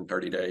status within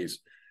 30 days.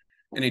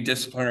 Any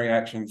disciplinary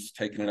actions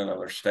taken in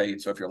another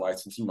state. So if you're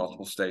licensed in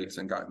multiple states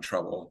and got in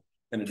trouble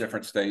in a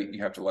different state,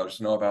 you have to let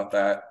us know about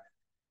that.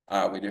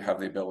 We do have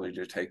the ability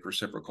to take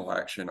reciprocal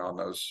action on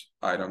those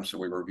items, so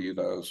we review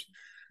those.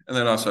 And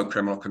then also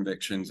criminal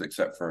convictions,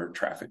 except for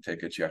traffic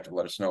tickets, you have to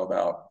let us know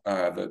about.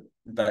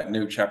 That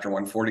new Chapter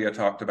 140 I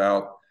talked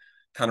about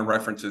kind of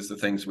references the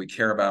things we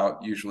care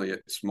about. Usually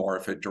it's more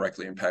if it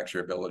directly impacts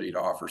your ability to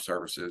offer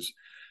services.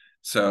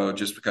 So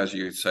just because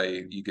you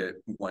say you get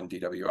one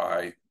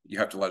DWI, you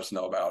have to let us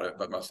know about it.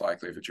 But most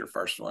likely, if it's your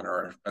first one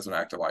or as an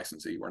active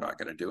licensee, we're not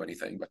going to do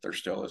anything. But there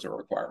still is a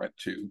requirement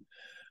to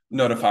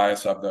notify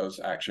us of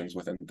those actions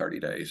within 30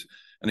 days.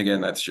 And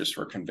again, that's just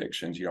for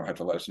convictions. You don't have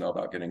to let us know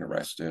about getting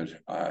arrested.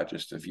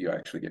 Just if you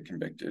actually get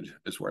convicted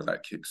is where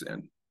that kicks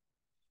in.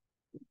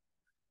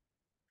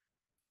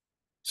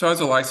 So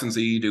as a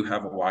licensee, you do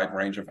have a wide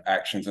range of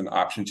actions and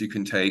options you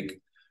can take.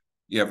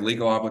 You have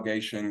legal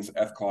obligations,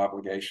 ethical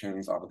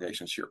obligations,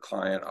 obligations to your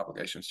client,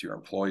 obligations to your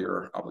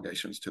employer,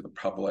 obligations to the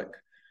public.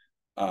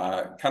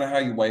 Kind of how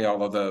you weigh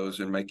all of those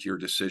and make your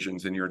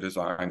decisions and your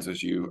designs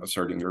as you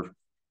asserting your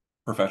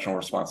professional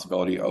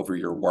responsibility over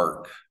your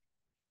work.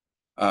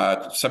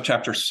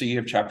 Subchapter C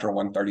of chapter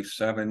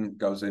 137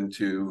 goes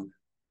into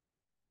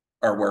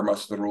or where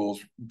most of the rules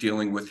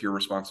dealing with your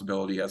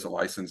responsibility as a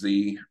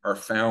licensee are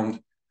found.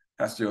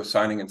 Has to do with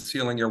signing and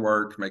sealing your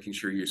work, making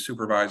sure you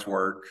supervise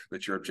work,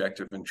 that you're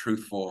objective and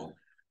truthful,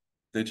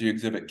 that you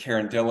exhibit care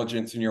and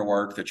diligence in your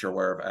work, that you're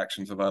aware of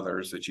actions of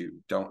others, that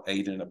you don't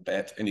aid and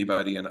abet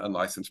anybody in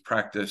unlicensed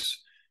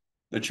practice,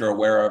 that you're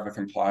aware of and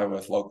comply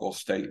with local,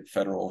 state,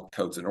 federal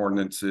codes and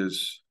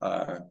ordinances,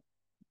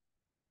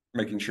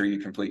 making sure you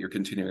complete your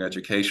continuing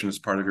education as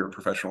part of your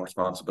professional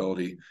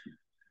responsibility,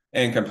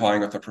 and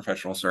complying with the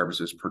Professional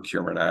Services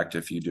Procurement Act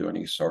if you do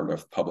any sort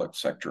of public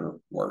sector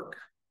work.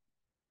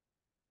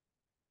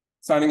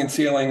 Signing and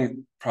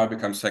sealing probably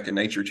becomes second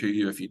nature to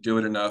you if you do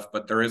it enough,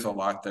 but there is a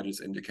lot that is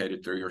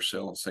indicated through your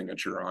seal and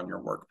signature on your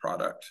work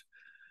product.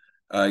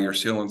 Your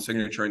seal and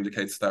signature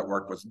indicates that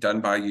work was done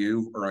by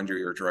you or under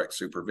your direct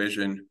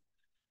supervision,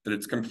 that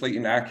it's complete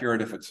and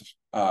accurate if it's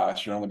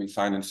should only be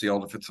signed and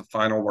sealed if it's a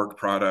final work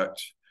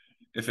product.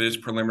 If it is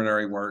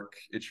preliminary work,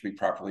 it should be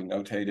properly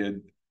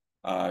notated.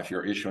 If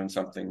you're issuing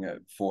something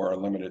for a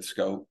limited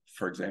scope,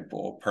 for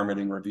example,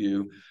 permitting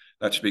review,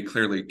 that should be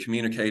clearly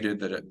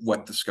communicated that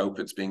what the scope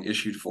it's being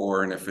issued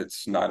for, and if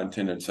it's not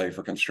intended, say,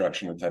 for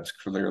construction, that's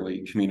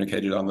clearly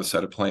communicated on the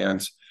set of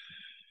plans.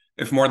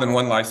 If more than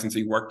one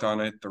licensee worked on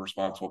it, the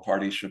responsible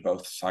parties should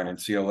both sign and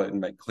seal it and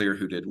make clear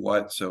who did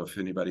what. So if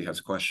anybody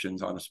has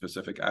questions on a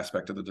specific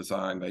aspect of the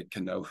design, they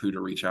can know who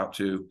to reach out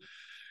to.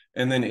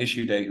 And then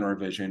issue date and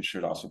revision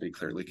should also be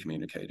clearly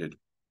communicated.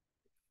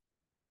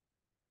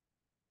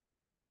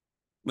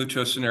 Move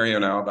to a scenario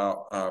now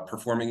about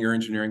performing your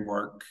engineering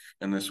work.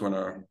 And this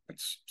one,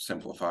 it's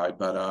simplified,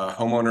 but a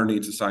homeowner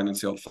needs a signed and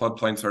sealed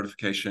floodplain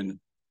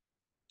certification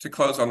to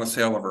close on the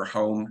sale of her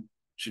home.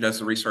 She does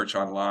the research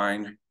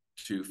online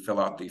to fill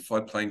out the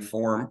floodplain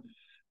form,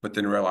 but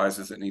then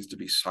realizes it needs to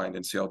be signed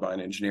and sealed by an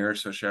engineer.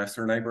 So she asks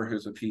her neighbor,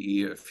 who's a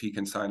PE, if he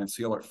can sign and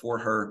seal it for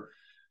her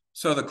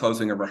so the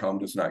closing of her home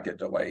does not get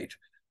delayed.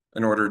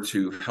 In order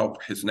to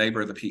help his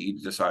neighbor, the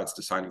PE decides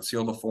to sign and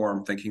seal the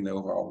form, thinking the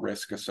overall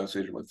risk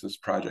associated with this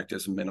project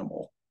is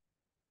minimal.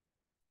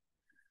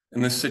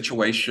 In this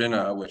situation,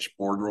 which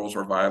board rules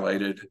were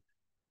violated,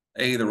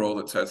 A, the rule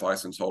that says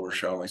license holders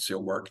shall only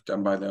seal work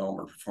done by them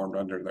or performed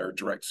under their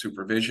direct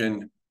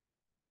supervision.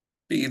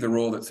 B, the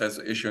rule that says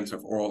the issuance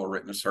of oral or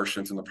written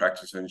assertions in the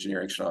practice of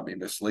engineering shall not be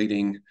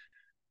misleading.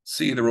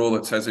 C, the rule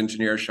that says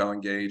engineers shall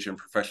engage in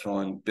professional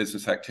and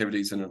business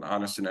activities in an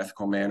honest and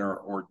ethical manner,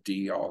 or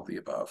D, all of the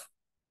above.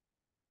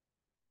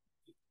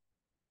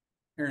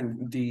 Here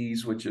in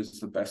D's, which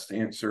is the best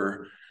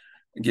answer.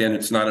 Again,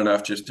 it's not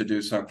enough just to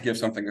give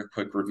something a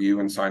quick review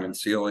and sign and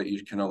seal it.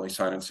 You can only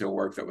sign and seal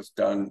work that was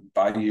done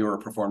by you or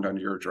performed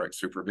under your direct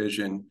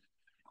supervision.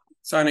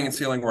 Signing and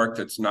sealing work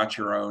that's not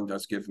your own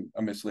does give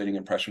a misleading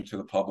impression to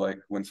the public.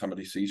 When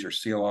somebody sees your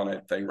seal on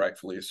it, they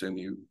rightfully assume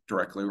you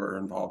directly were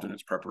involved in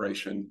its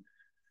preparation.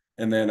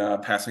 And then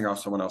passing off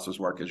someone else's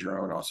work as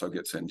your own also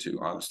gets into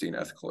honesty and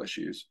ethical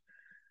issues.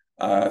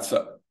 It's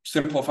a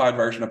simplified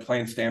version of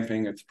plain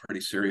stamping. It's a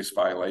pretty serious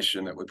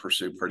violation that we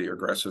pursue pretty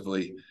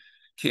aggressively.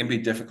 Can be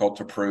difficult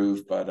to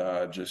prove,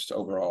 but just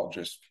overall,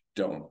 just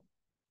don't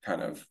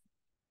kind of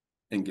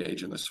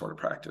engage in this sort of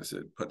practice.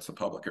 It puts the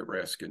public at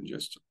risk and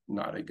just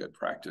not a good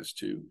practice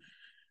to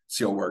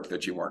seal work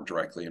that you weren't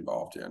directly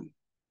involved in.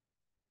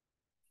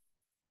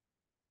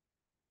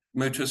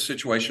 Move to a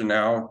situation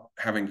now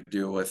having to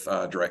deal with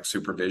direct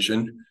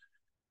supervision.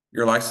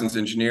 You're a licensed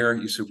engineer,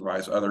 you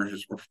supervise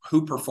others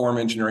who perform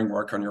engineering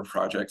work on your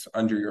projects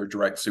under your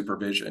direct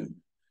supervision.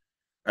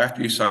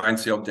 After you signed,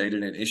 sealed,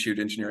 dated, and issued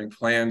engineering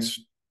plans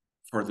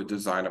for the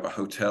design of a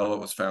hotel, it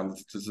was found that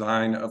the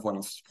design of one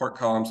of the support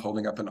columns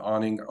holding up an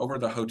awning over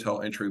the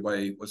hotel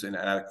entryway was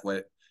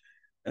inadequate.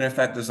 And if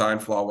that design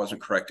flaw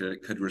wasn't corrected,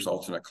 it could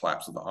result in a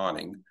collapse of the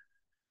awning.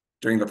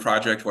 During the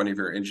project, one of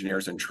your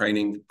engineers in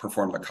training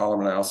performed the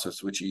column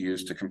analysis, which you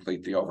used to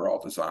complete the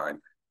overall design.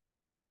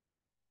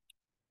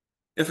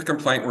 If a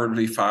complaint were to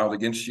be filed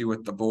against you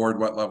with the board,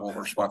 what level of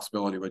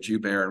responsibility would you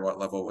bear and what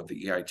level would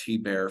the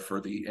EIT bear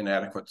for the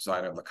inadequate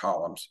design of the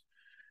columns?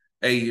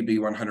 A, you'd be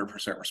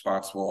 100%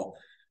 responsible.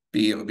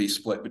 B, it would be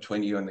split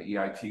between you and the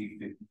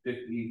EIT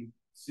 50-50.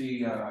 C,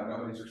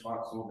 nobody's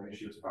responsible. The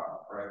issue is properly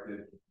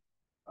corrected.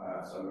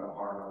 So no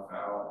harm, no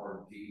foul.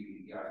 Or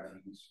D, the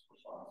EIT is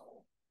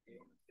responsible.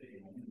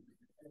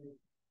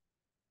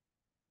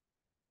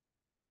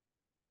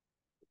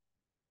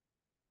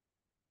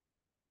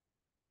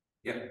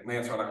 Yeah, the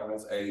answer on that one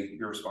is A,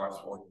 you're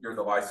responsible. You're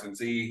the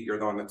licensee, you're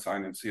the one that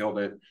signed and sealed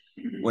it.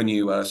 When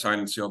you sign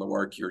and seal the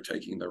work, you're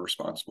taking the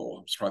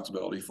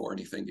responsibility for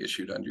anything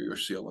issued under your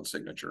seal and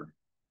signature.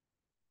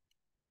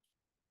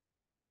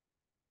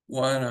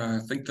 One, I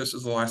think this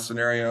is the last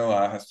scenario,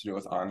 has to do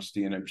with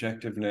honesty and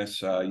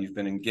objectiveness. You've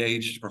been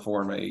engaged to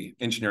perform a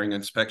engineering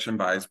inspection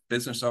by his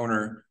business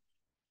owner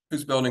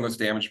whose building was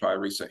damaged by a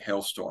recent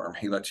hailstorm.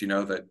 He lets you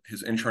know that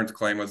his insurance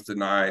claim was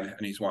denied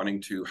and he's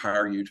wanting to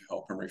hire you to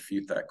help him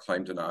refute that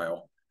claim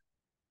denial.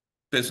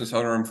 Business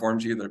owner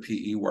informs you that a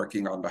PE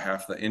working on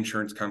behalf of the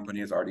insurance company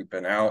has already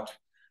been out,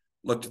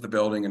 looked at the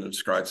building and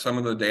described some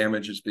of the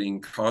damage as being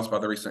caused by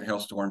the recent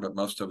hailstorm, but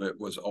most of it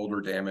was older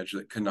damage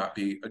that could not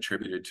be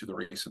attributed to the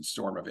recent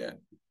storm event.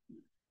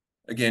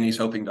 Again, he's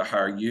hoping to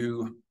hire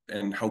you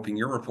and hoping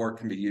your report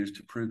can be used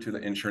to prove to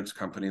the insurance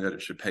company that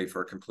it should pay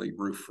for a complete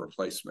roof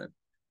replacement.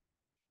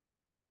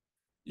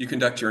 You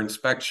conduct your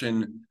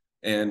inspection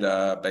and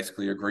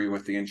basically agree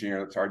with the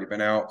engineer that's already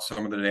been out.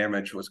 Some of the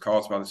damage was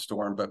caused by the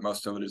storm, but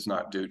most of it is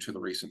not due to the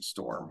recent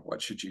storm.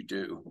 What should you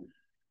do?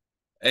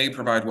 A,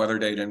 provide weather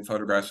data and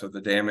photographs of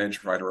the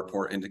damage, write a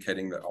report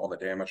indicating that all the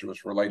damage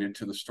was related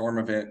to the storm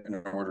event in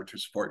order to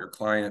support your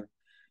client.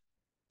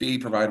 B,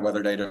 provide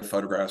weather data and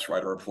photographs,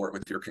 write a report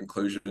with your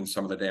conclusion.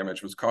 Some of the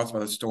damage was caused by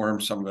the storm,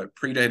 some of it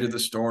predated the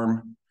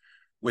storm,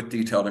 with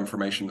detailed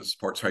information that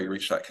supports how you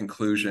reach that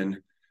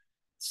conclusion.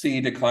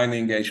 C, decline the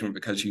engagement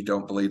because you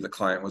don't believe the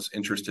client was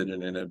interested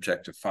in an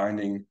objective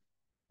finding.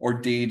 Or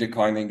D,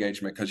 decline the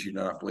engagement because you do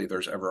not believe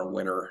there's ever a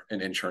winner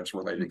in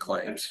insurance-related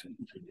claims.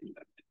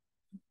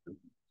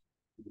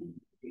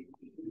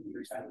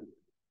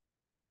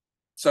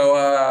 So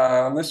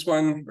on this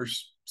one,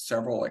 there's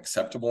several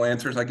acceptable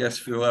answers, I guess,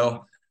 if you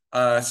will.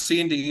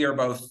 C and D are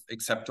both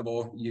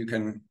acceptable.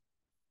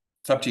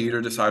 It's up to you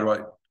to decide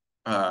what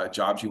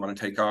jobs you want to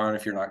take on.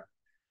 If you're not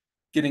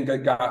getting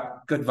good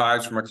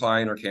vibes from a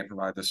client or can't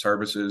provide the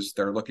services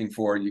they're looking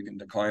for, you can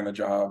decline the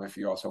job. If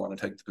you also want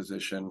to take the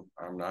position,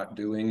 I'm not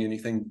doing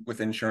anything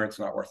with insurance,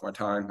 not worth my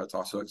time, that's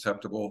also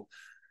acceptable.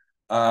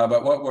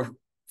 But what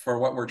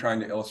we're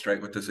trying to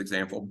illustrate with this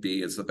example,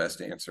 B is the best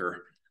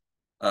answer.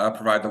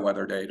 Provide the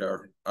weather data,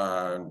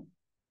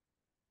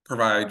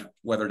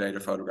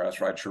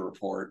 photographs, write your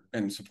report,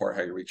 and support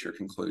how you reach your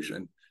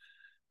conclusion.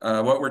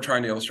 What we're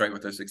trying to illustrate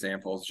with this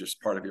example is just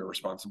part of your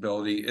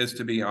responsibility is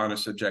to be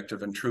honest,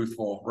 objective, and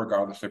truthful,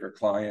 regardless of your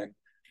client.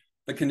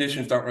 The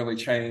conditions don't really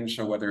change,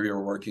 so whether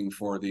you're working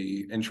for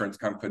the insurance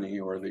company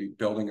or the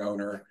building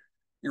owner,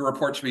 your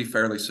report should be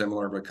fairly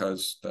similar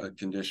because the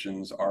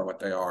conditions are what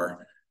they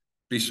are.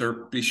 Be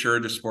sure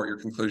to support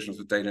your conclusions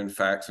with data and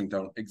facts and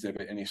don't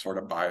exhibit any sort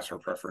of bias or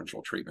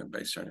preferential treatment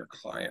based on your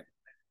client.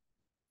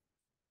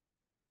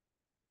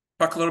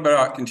 Talk a little bit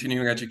about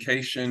continuing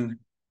education.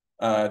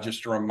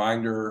 Just a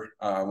reminder,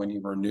 when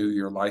you renew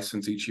your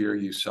license each year,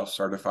 you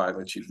self-certify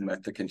that you've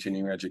met the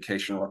continuing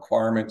education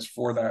requirements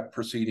for that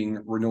preceding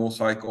renewal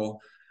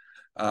cycle.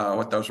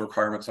 What those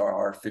requirements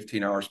are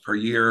 15 hours per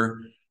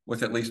year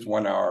with at least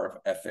 1 hour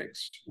of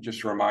ethics.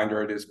 Just a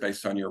reminder, it is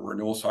based on your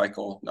renewal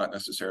cycle, not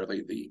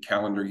necessarily the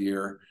calendar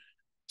year.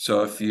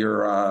 So if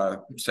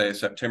you're, say, a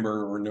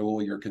September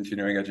renewal, your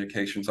continuing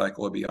education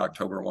cycle would be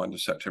October 1 to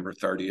September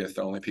 30th.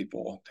 The only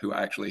people who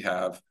actually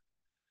have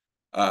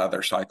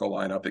their cycle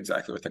line up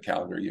exactly with the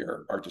calendar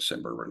year are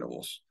December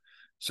renewals.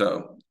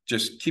 So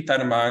just keep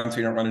that in mind so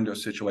you don't run into a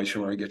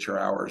situation where you get your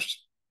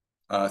hours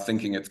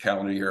thinking it's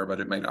calendar year, but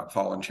it may not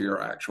fall into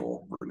your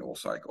actual renewal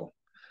cycle.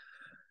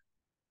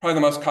 Probably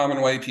the most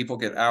common way people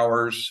get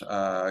hours,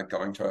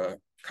 going to a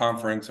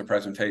conference, a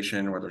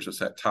presentation where there's a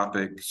set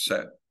topic,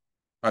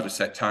 at a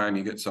set time,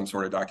 you get some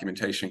sort of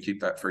documentation,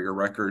 keep that for your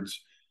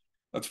records.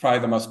 That's probably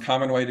the most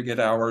common way to get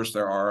hours.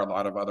 There are a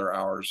lot of other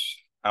hours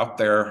out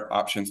there,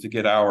 options to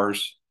get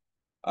hours.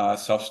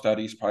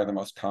 Self-study is probably the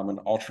most common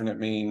alternate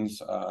means.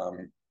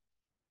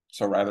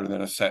 So rather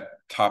than a set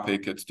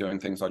topic, it's doing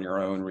things on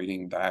your own.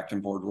 Reading the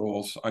Acton Board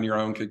rules on your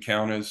own could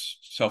count as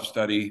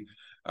self-study.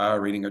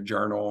 Reading a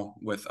journal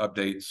with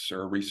updates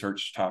or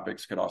research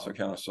topics could also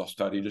count as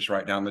self-study. Just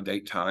write down the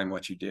date, time,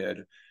 what you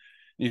did.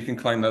 You can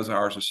claim those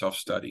hours as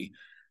self-study.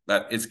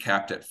 That is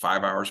capped at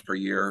 5 hours per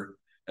year.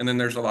 And then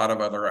there's a lot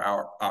of other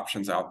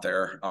options out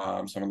there.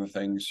 Some of the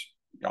things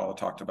y'all have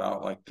talked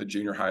about, like the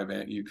junior high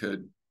event, you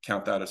could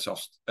count that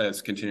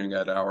as continuing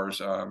ed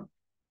hours.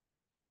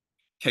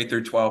 K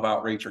through 12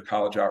 outreach or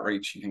college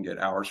outreach, you can get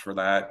hours for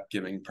that.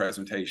 Giving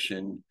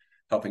presentation,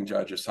 helping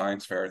judge a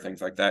science fair,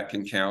 things like that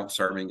can count.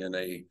 Serving in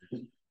a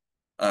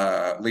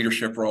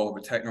leadership role of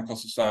a technical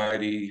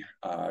society,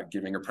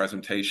 giving a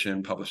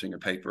presentation, publishing a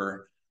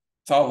paper.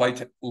 It's all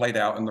laid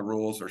out in the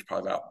rules. There's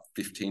probably about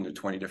 15 to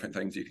 20 different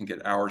things you can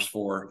get hours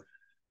for.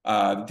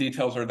 The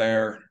details are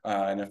there,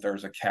 and if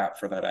there's a cap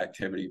for that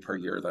activity per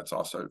year, that's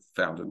also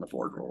found in the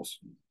board rules.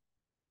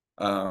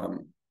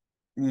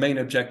 Main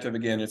objective,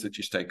 again, is that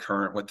you stay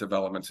current with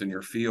developments in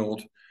your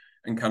field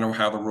and kind of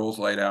how the rules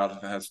laid out. If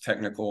it has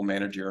technical,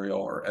 managerial,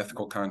 or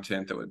ethical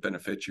content that would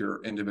benefit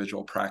your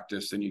individual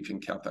practice, then you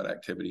can count that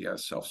activity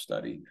as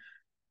self-study.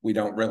 We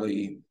don't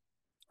really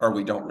or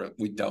we don't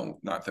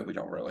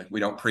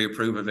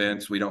pre-approve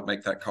events. We don't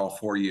make that call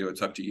for you.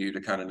 It's up to you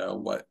to kind of know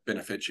what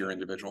benefits your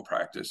individual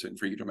practice and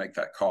for you to make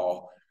that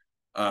call.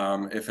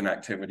 If an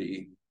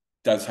activity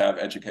does have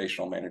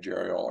educational,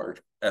 managerial, or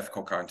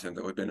ethical content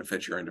that would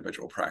benefit your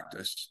individual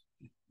practice.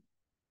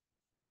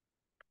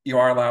 You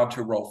are allowed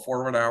to roll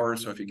forward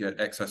hours. So if you get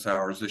excess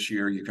hours this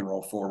year, you can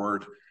roll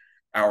forward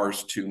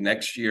hours to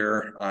next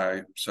year.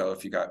 So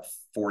if you got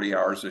 40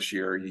 hours this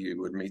year,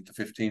 you would meet the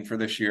 15 for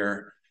this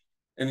year.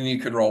 And then you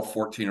could roll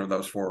 14 of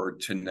those forward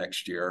to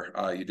next year.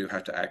 You do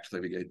have to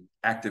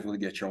actively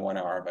get your 1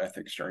 hour of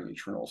ethics during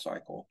each renewal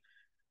cycle.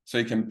 So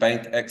you can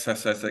bank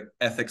excess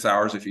ethics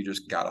hours if you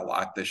just got a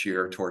lot this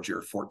year towards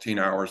your 14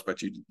 hours,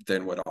 but you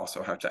then would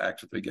also have to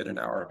actively get an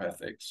hour of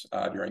ethics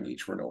during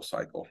each renewal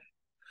cycle.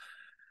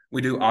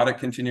 We do audit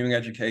continuing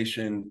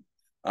education.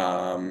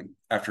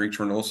 After each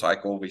renewal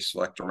cycle, we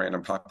select a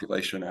random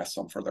population, ask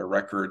them for their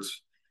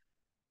records.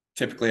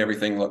 Typically,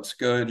 everything looks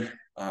good.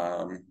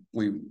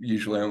 We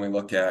usually only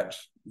look at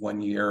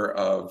 1 year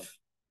of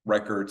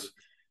records,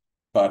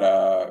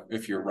 but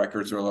if your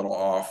records are a little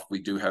off, we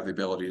do have the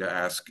ability to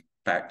ask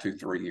back to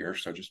 3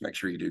 years. So just make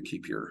sure you do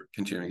keep your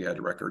continuing ed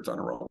records on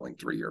a rolling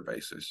 3-year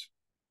basis.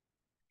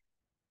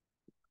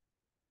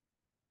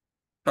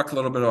 Talk a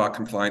little bit about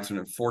compliance and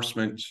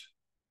enforcement.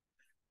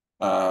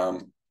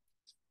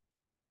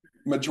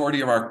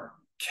 Majority of our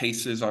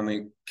cases on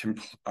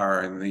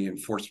the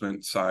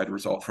enforcement side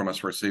result from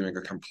us receiving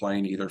a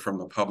complaint either from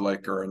the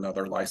public or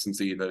another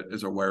licensee that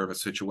is aware of a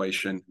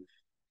situation.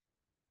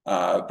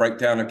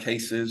 Breakdown of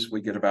cases,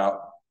 we get about,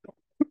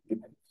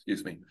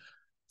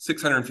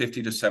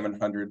 650 to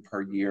 700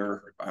 per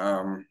year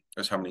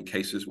is how many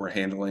cases we're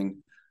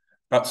handling.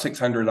 About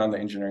 600 on the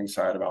engineering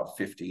side, about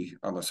 50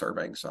 on the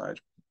surveying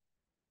side.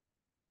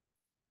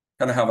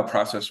 Kind of how the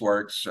process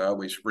works.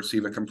 We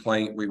receive a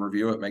complaint, we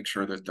review it, make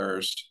sure that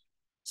there's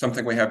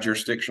something we have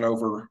jurisdiction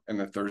over and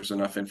that there's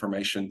enough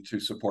information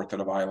to support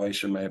that a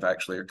violation may have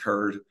actually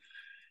occurred.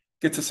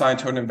 Gets assigned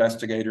to an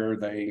investigator.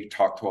 They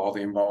talk to all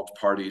the involved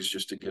parties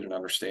just to get an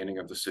understanding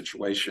of the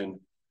situation.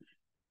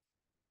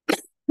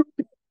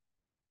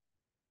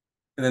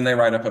 And then they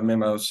write up a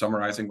memo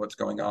summarizing what's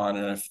going on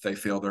and if they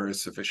feel there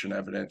is sufficient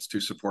evidence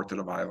to support that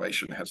a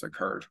violation has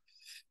occurred.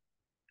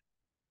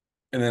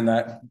 And then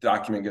that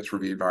document gets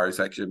reviewed by our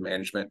executive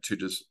management to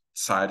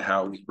decide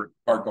how we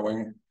are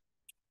going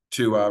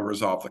to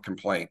resolve the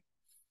complaint.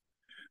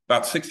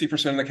 About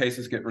 60% of the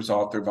cases get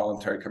resolved through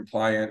voluntary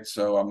compliance.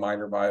 So a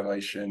minor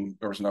violation,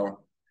 there was no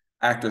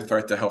active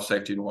threat to health,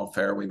 safety, and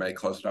welfare, we may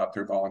close it out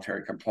through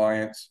voluntary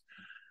compliance.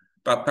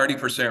 About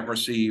 30%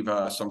 receive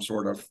some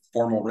sort of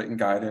formal written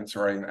guidance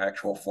or an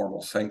actual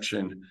formal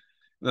sanction. And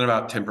then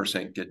about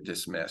 10% get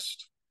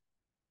dismissed.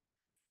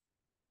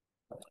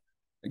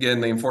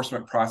 Again, the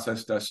enforcement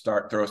process does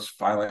start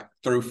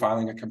through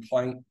filing a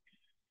complaint.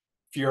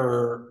 If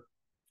you're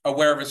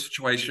aware of a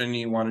situation,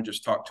 you want to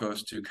just talk to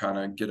us to kind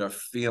of get a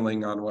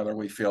feeling on whether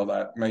we feel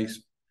that may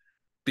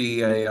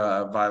be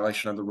a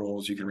violation of the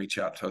rules, you can reach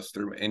out to us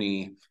through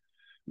any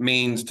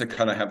means to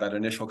kind of have that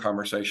initial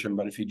conversation.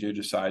 But if you do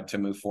decide to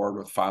move forward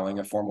with filing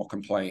a formal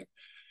complaint,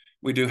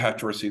 we do have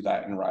to receive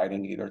that in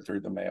writing, either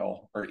through the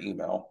mail or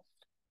email.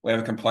 We have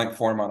a complaint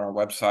form on our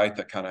website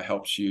that kind of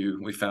helps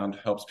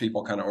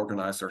people kind of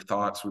organize their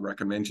thoughts. We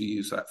recommend you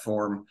use that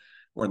form.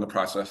 We're in the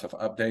process of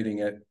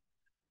updating it.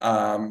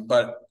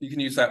 But you can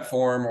use that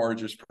form or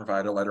just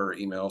provide a letter or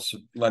email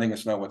letting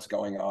us know what's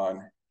going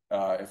on.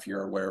 If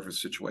you're aware of a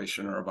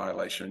situation or a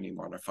violation and you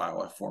want to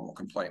file a formal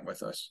complaint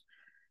with us.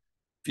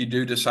 If you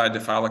do decide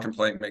to file a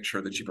complaint, make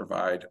sure that you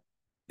provide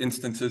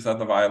instances of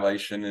the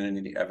violation and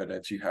any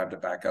evidence you have to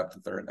back up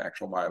that an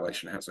actual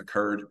violation has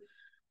occurred.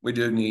 We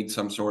do need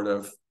some sort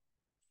of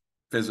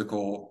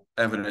physical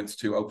evidence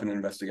to open an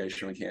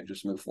investigation. We can't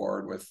just move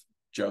forward with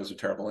Joe's a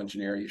terrible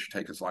engineer, you should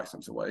take his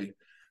license away.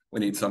 We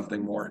need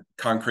something more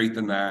concrete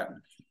than that.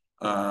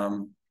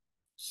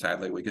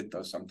 Sadly, we get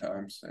those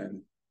sometimes,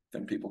 and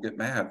then people get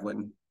mad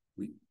when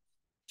we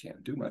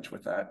can't do much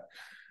with that.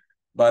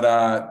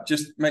 But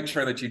just make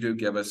sure that you do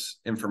give us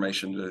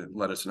information to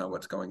let us know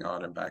what's going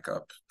on and back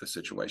up the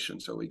situation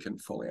so we can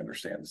fully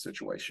understand the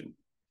situation.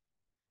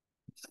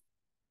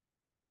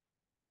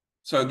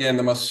 So again,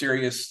 the most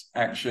serious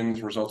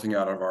actions resulting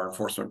out of our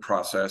enforcement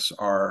process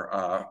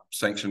are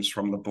sanctions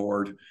from the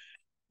board.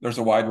 There's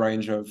a wide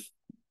range of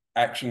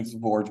actions the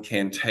board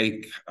can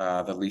take.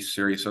 The least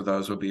serious of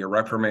those would be a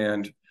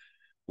reprimand.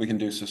 We can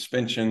do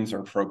suspensions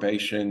or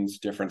probations.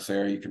 Difference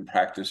there, you can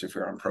practice if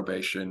you're on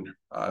probation,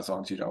 as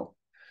long as you don't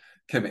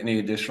commit any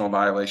additional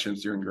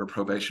violations during your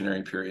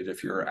probationary period.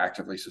 If you're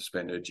actively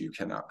suspended, you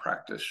cannot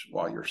practice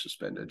while you're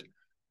suspended.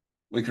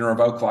 We can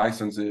revoke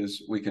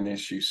licenses. We can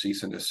issue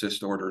cease and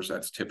desist orders.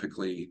 That's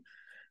typically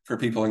for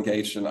people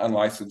engaged in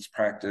unlicensed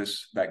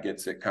practice. That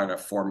gets it kind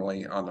of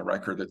formally on the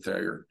record that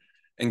they're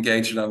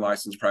engaged in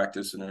unlicensed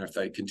practice. And then if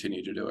they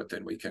continue to do it,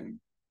 then we can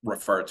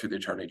refer it to the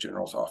Attorney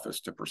General's office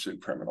to pursue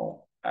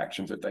criminal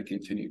actions if they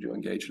continue to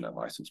engage in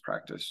unlicensed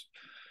practice.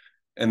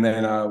 And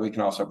then we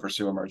can also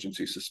pursue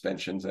emergency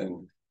suspensions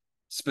and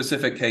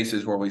specific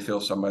cases where we feel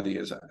somebody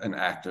is an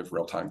active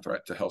real-time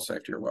threat to health,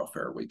 safety, or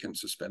welfare, we can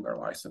suspend their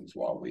license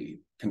while we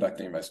conduct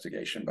the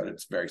investigation, but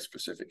it's very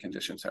specific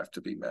conditions have to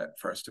be met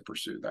for us to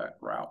pursue that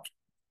route.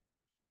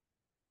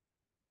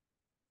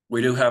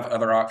 We do have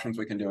other options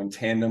we can do in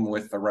tandem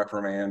with a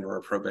reprimand or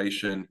a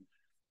probation.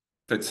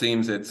 If it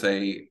seems it's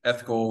a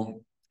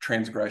ethical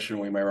transgression,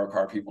 we may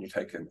require people to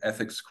take an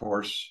ethics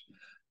course.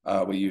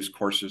 We use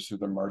courses through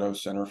the Murdo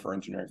Center for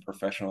Engineering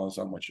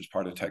Professionalism, which is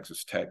part of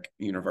Texas Tech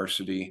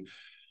University.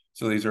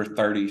 So these are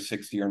 30,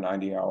 60, or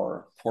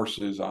 90-hour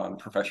courses on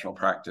professional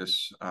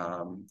practice,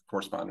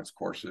 correspondence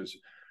courses.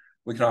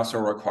 We can also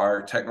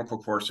require technical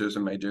courses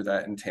and may do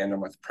that in tandem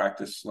with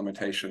practice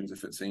limitations.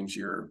 If it seems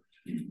you're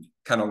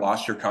kind of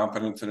lost your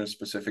confidence in a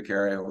specific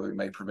area, we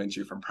may prevent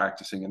you from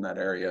practicing in that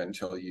area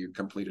until you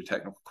complete a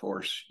technical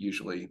course.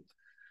 Usually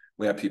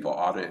we have people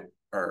audit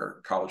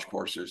our college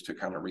courses to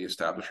kind of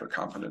reestablish our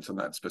confidence in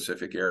that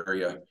specific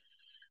area.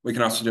 We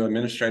can also do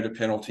administrative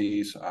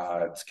penalties.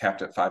 It's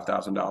capped at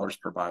 $5,000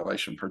 per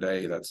violation per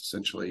day. That's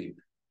essentially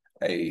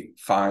a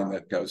fine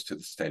that goes to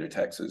the state of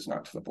Texas,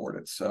 not to the board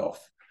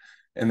itself.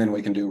 And then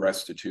we can do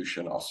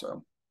restitution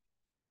also.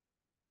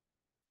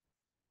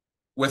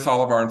 With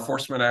all of our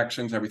enforcement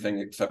actions, everything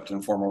except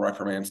informal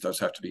reprimands does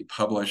have to be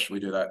published.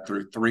 We do that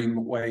through 3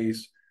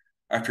 ways.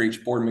 After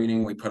each board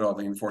meeting, we put all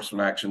the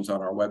enforcement actions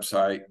on our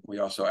website. We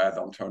also add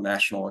them to a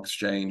national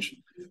exchange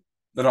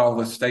that all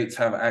the states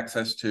have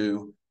access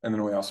to. And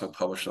then we also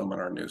publish them in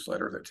our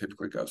newsletter that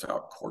typically goes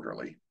out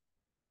quarterly.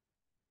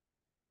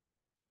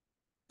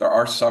 There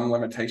are some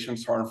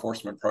limitations to our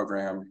enforcement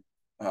program.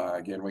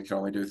 Again, we can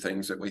only do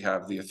things that we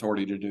have the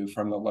authority to do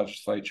from the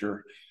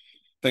legislature.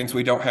 Things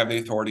we don't have the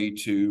authority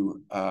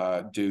to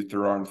do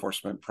through our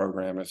enforcement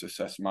program is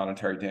assess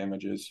monetary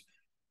damages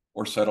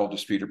or settle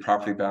disputed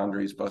property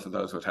boundaries. Both of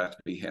those would have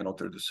to be handled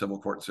through the civil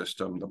court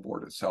system. The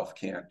board itself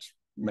can't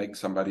make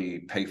somebody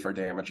pay for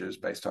damages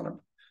based on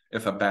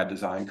if a bad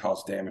design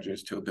caused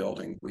damages to a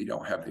building. We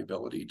don't have the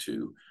ability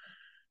to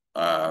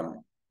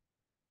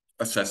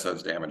assess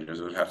those damages.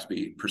 It would have to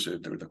be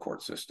pursued through the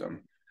court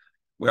system.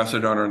 We also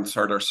don't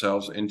insert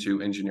ourselves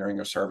into engineering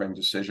or surveying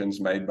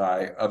decisions made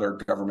by other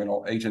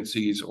governmental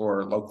agencies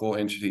or local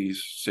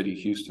entities, City of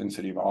Houston,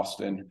 City of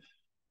Austin.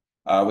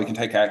 We can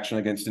take action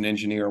against an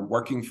engineer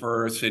working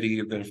for a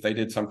city that if they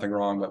did something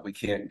wrong, but we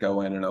can't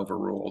go in and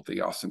overrule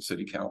the Austin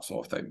City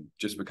Council if they,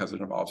 just because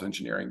it involves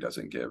engineering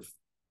doesn't give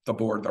the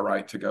board the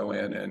right to go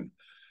in and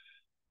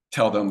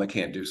tell them they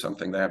can't do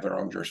something. They have their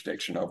own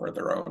jurisdiction over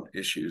their own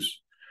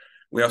issues.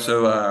 We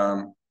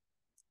also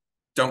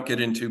don't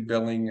get into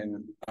billing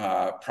and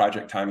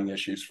project timing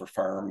issues for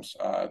firms.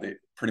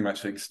 Pretty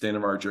much the extent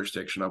of our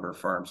jurisdiction over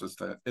firms is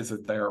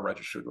that they are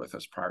registered with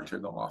us prior to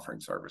them offering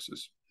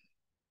services.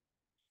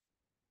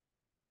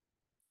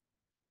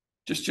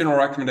 Just general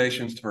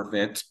recommendations to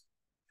prevent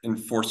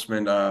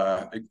enforcement,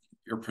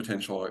 your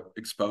potential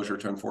exposure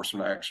to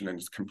enforcement action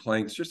and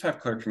complaints. Just have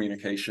clear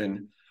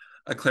communication,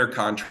 a clear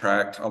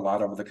contract. A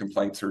lot of the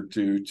complaints are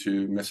due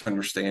to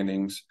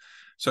misunderstandings.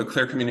 So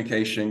clear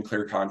communication,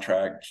 clear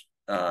contract,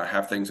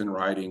 have things in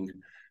writing.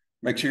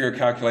 Make sure your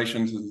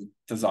calculations and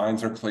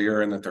designs are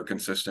clear and that they're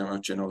consistent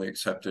with generally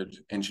accepted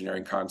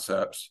engineering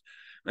concepts.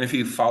 And if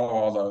you follow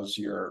all those,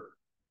 your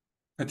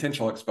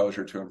potential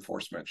exposure to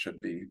enforcement should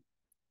be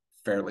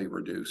fairly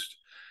reduced.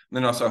 And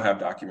then also have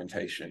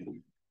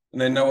documentation.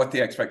 And then know what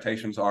the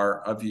expectations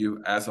are of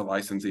you as a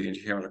licensee. And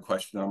if you have a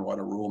question on what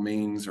a rule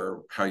means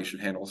or how you should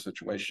handle a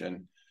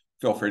situation,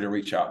 feel free to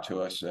reach out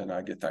to us and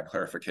get that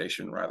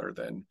clarification rather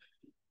than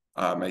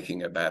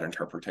making a bad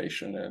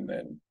interpretation and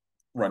then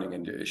running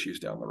into issues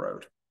down the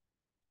road.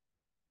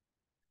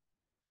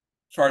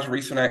 As far as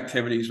recent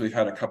activities, we've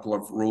had a couple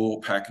of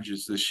rule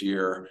packages this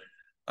year.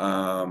 We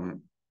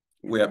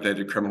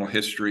updated criminal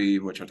history,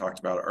 which I talked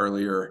about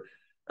earlier,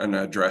 and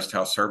addressed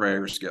how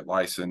surveyors get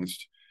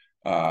licensed.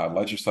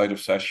 Legislative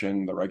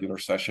session, the regular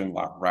session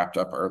wrapped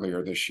up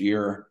earlier this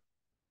year.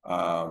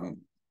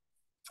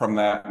 From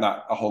that,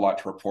 not a whole lot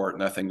to report,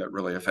 nothing that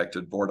really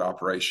affected board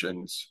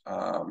operations.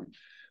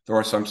 There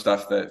was some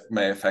stuff that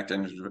may affect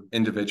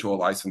individual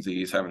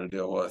licensees having to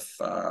deal with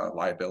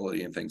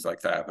liability and things like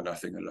that, but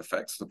nothing that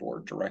affects the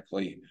board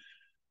directly.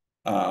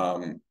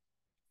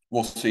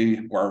 We'll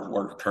see.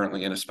 We're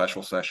currently in a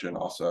special session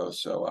also.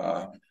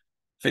 So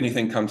if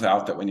anything comes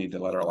out that we need to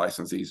let our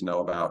licensees know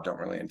about, don't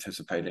really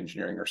anticipate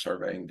engineering or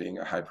surveying being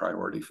a high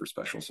priority for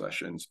special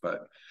sessions. But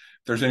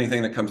if there's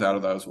anything that comes out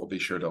of those, we'll be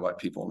sure to let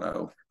people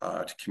know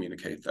to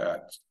communicate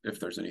that if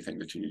there's anything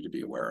that you need to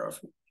be aware of.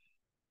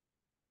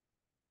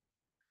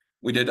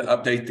 We did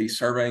update the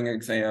surveying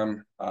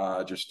exam,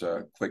 just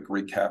a quick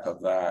recap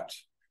of that.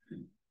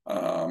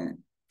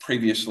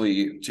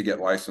 Previously, to get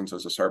licensed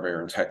as a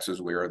surveyor in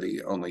Texas, we are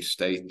the only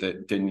state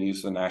that didn't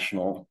use the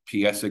national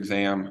PS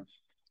exam.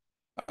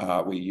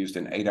 We used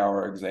an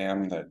 8-hour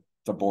exam that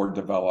the board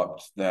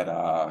developed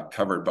that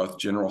covered both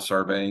general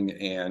surveying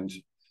and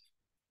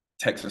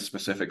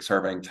Texas-specific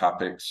surveying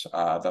topics.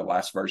 The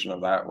last version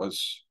of that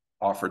was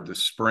offered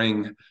this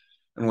spring,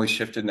 and we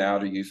shifted now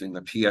to using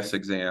the PS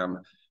exam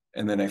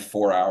and then a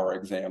 4-hour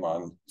exam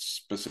on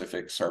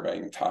specific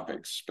surveying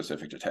topics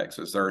specific to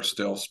Texas. There are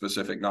still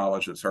specific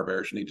knowledge that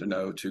surveyors need to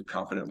know to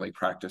confidently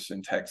practice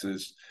in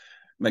Texas,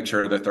 make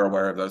sure that they're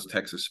aware of those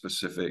Texas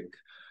specific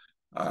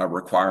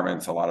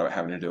requirements, a lot of it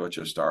having to do with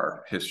just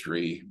our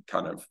history,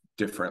 kind of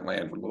different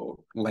land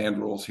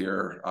rules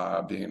here,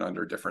 being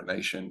under different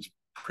nations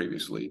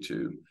previously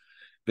to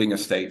being a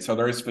state. So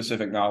there is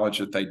specific knowledge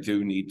that they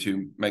do need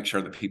to make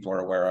sure that people are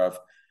aware of.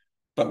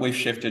 But we've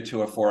shifted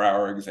to a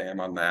 4-hour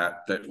exam on that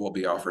will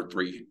be offered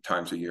 3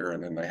 times a year,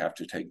 and then they have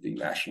to take the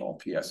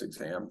national PS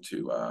exam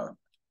to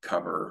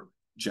cover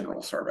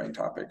general surveying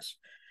topics.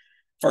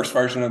 First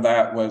version of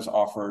that was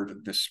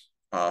offered this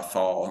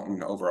fall,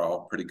 and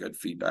overall pretty good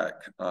feedback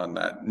on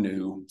that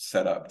new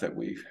setup that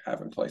we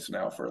have in place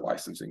now for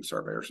licensing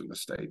surveyors in the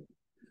state.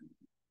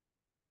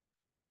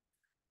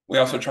 We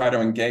also try to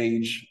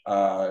engage,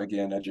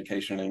 again,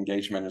 education and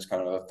engagement is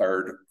kind of the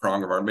third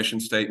prong of our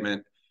mission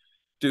statement.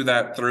 Do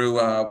that through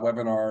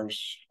webinars.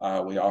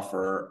 We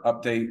offer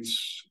updates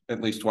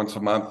at least once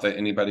a month that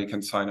anybody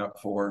can sign up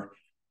for.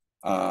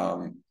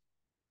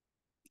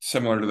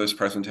 Similar to this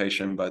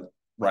presentation, but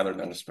rather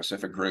than a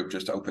specific group,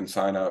 just open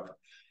sign up.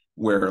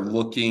 We're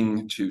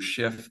looking to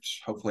shift,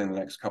 hopefully in the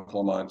next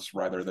couple of months,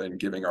 rather than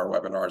giving our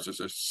webinars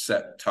as a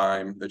set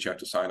time that you have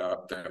to sign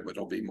up, that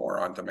it'll be more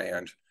on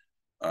demand.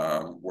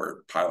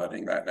 We're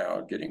piloting that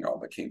now, getting all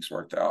the kinks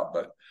worked out,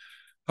 but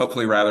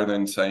hopefully rather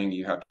than saying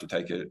you have to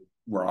take it,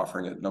 we're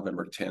offering it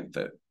November 10th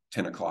at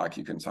 10 o'clock.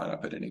 You can sign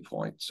up at any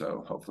point.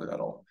 So hopefully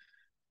that'll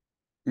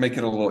make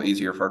it a little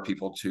easier for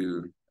people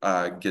to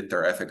get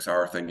their ethics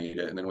hour if they need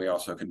it. And then we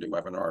also can do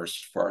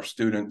webinars for our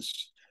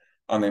students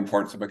on the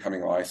importance of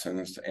becoming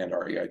licensed, and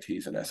our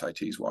EITs and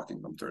SITs,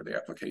 walking them through the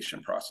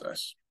application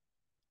process.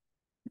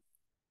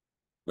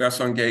 We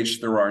also engage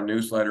through our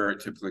newsletter.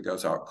 It typically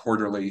goes out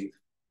quarterly.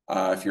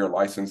 If you're a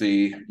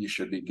licensee, you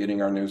should be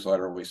getting our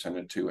newsletter. We send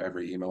it to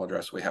every email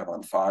address we have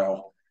on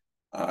file.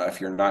 If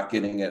you're not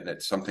getting it and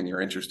it's something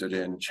you're interested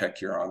in, check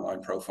your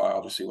online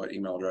profile to see what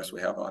email address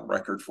we have on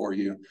record for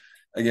you.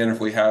 Again, if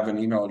we have an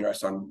email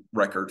address on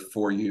record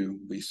for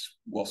you, we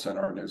will send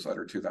our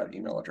newsletter to that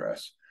email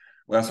address.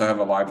 We also have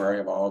a library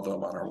of all of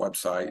them on our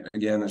website.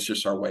 Again, it's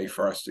just our way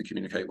for us to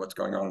communicate what's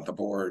going on at the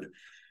board.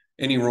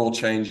 Any rule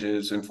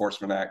changes,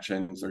 enforcement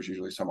actions, there's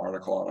usually some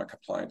article on a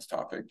compliance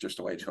topic, just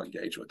a way to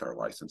engage with our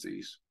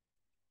licensees.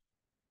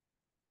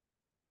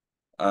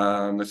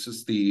 This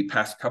is the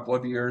past couple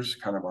of years,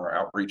 kind of our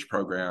outreach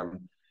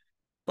program,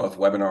 both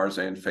webinars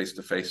and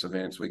face-to-face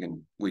events.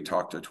 We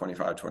talk to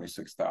 25,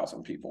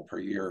 26,000 people per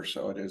year.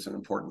 So it is an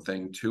important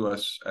thing to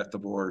us at the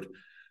board.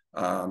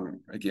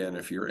 Again,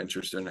 if you're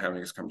interested in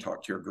having us come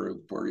talk to your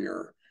group or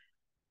your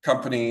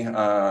company,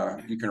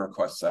 you can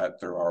request that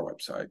through our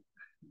website.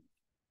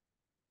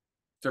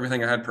 It's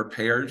everything I had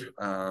prepared.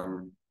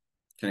 Can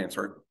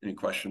answer any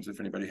questions if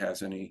anybody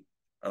has any.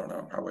 I don't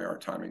know how we are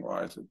timing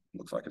wise. It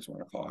looks like it's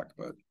 1 o'clock,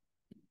 but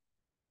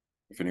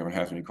if anyone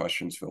has any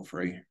questions, feel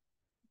free.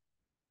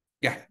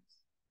 Yeah.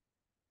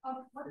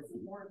 What does the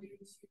board do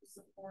to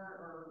support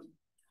or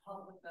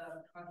help with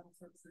the Professional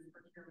Services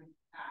Procurement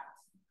Act?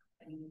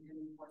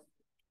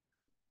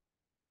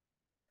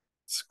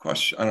 It's a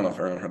question. I don't know if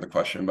everyone heard the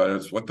question, but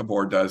it's what the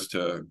board does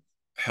to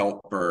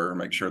help or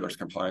make sure there's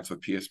compliance with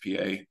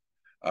PSPA,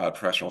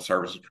 Professional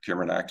Services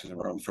Procurement Act. Is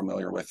everyone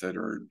familiar with it,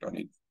 or don't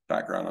need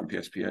background on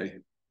PSPA?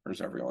 Or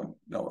does everyone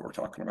know what we're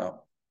talking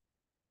about?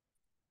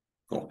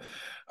 Cool.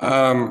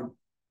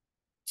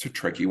 It's a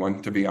tricky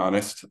one, to be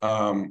honest.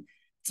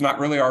 It's not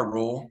really our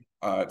rule.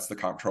 It's the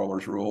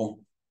comptroller's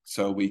rule.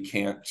 So we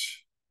can't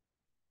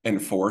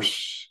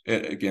enforce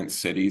it against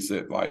cities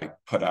that like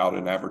put out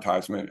an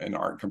advertisement and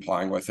aren't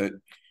complying with it.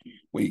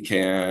 We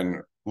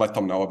can let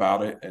them know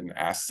about it and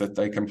ask that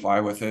they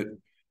comply with it.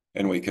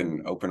 And we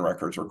can open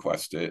records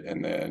request it.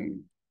 And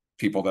then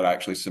people that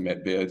actually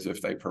submit bids,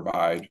 if they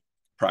provide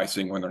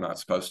pricing when they're not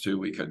supposed to,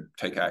 we could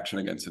take action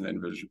against an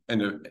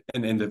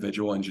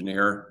individual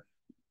engineer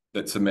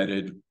that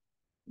submitted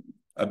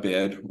a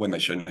bid when they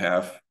shouldn't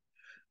have.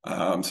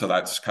 So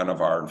that's kind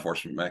of our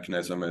enforcement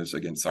mechanism, is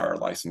against our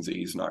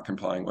licensees not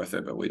complying with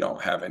it, but we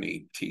don't have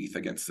any teeth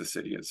against the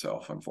city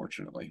itself,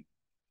 unfortunately.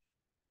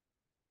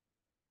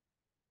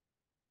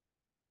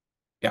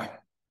 Yeah.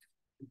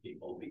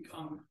 People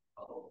become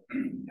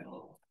LSs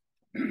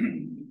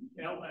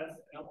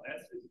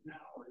now,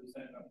 or is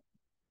that a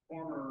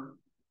former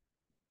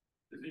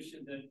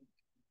position that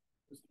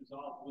was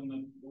dissolved when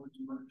the boards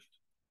merged?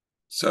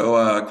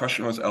 So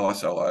question was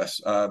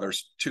LSLS.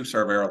 There's 2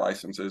 surveyor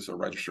licenses, a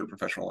registered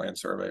professional land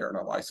surveyor and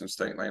a licensed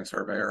state land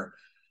surveyor.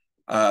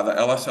 The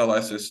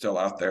LSLS is still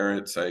out there.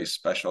 It's a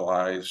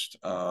specialized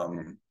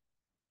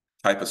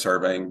type of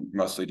surveying,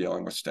 mostly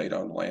dealing with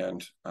state-owned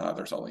land.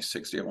 There's only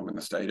 60 of them in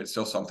the state. It's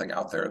still something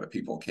out there that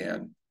people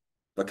can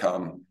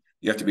become.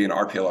 You have to be an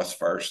RPLS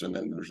first, and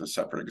then there's a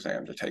separate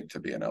exam to take to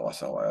be an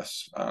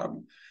LSLS.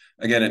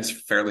 Again, it's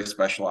fairly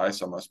specialized,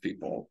 so most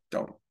people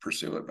don't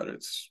pursue it, but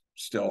it's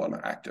still an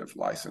active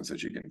license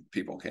that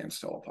people can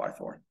still apply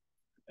for.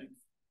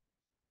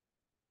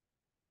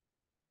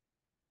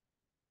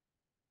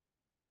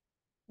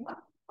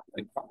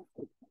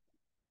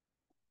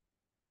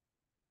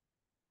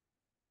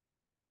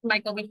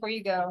 Michael, before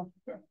you go,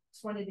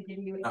 just wanted to give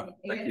you an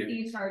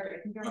ASCE charger.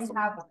 I think you already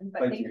have one,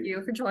 but thank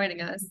you for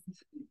joining us.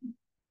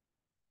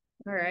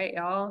 All right,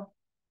 y'all.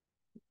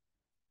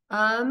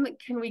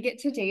 Can we get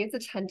today's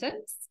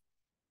attendance?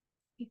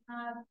 We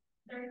have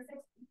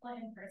 36 people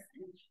in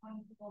person,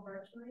 20 people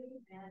virtually,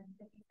 and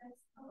 56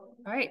 total.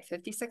 All right,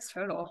 56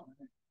 total.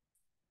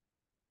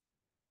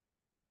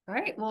 All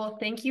right, well,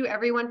 thank you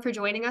everyone for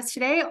joining us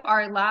today.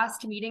 Our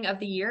last meeting of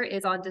the year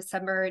is on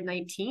December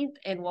 19th,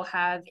 and we'll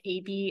have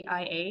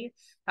ABIA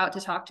out to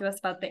talk to us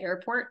about the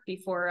airport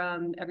before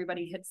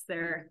everybody hits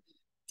their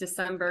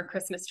December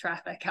Christmas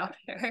traffic out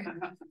there.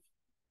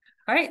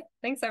 All right,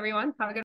 thanks everyone. Have a good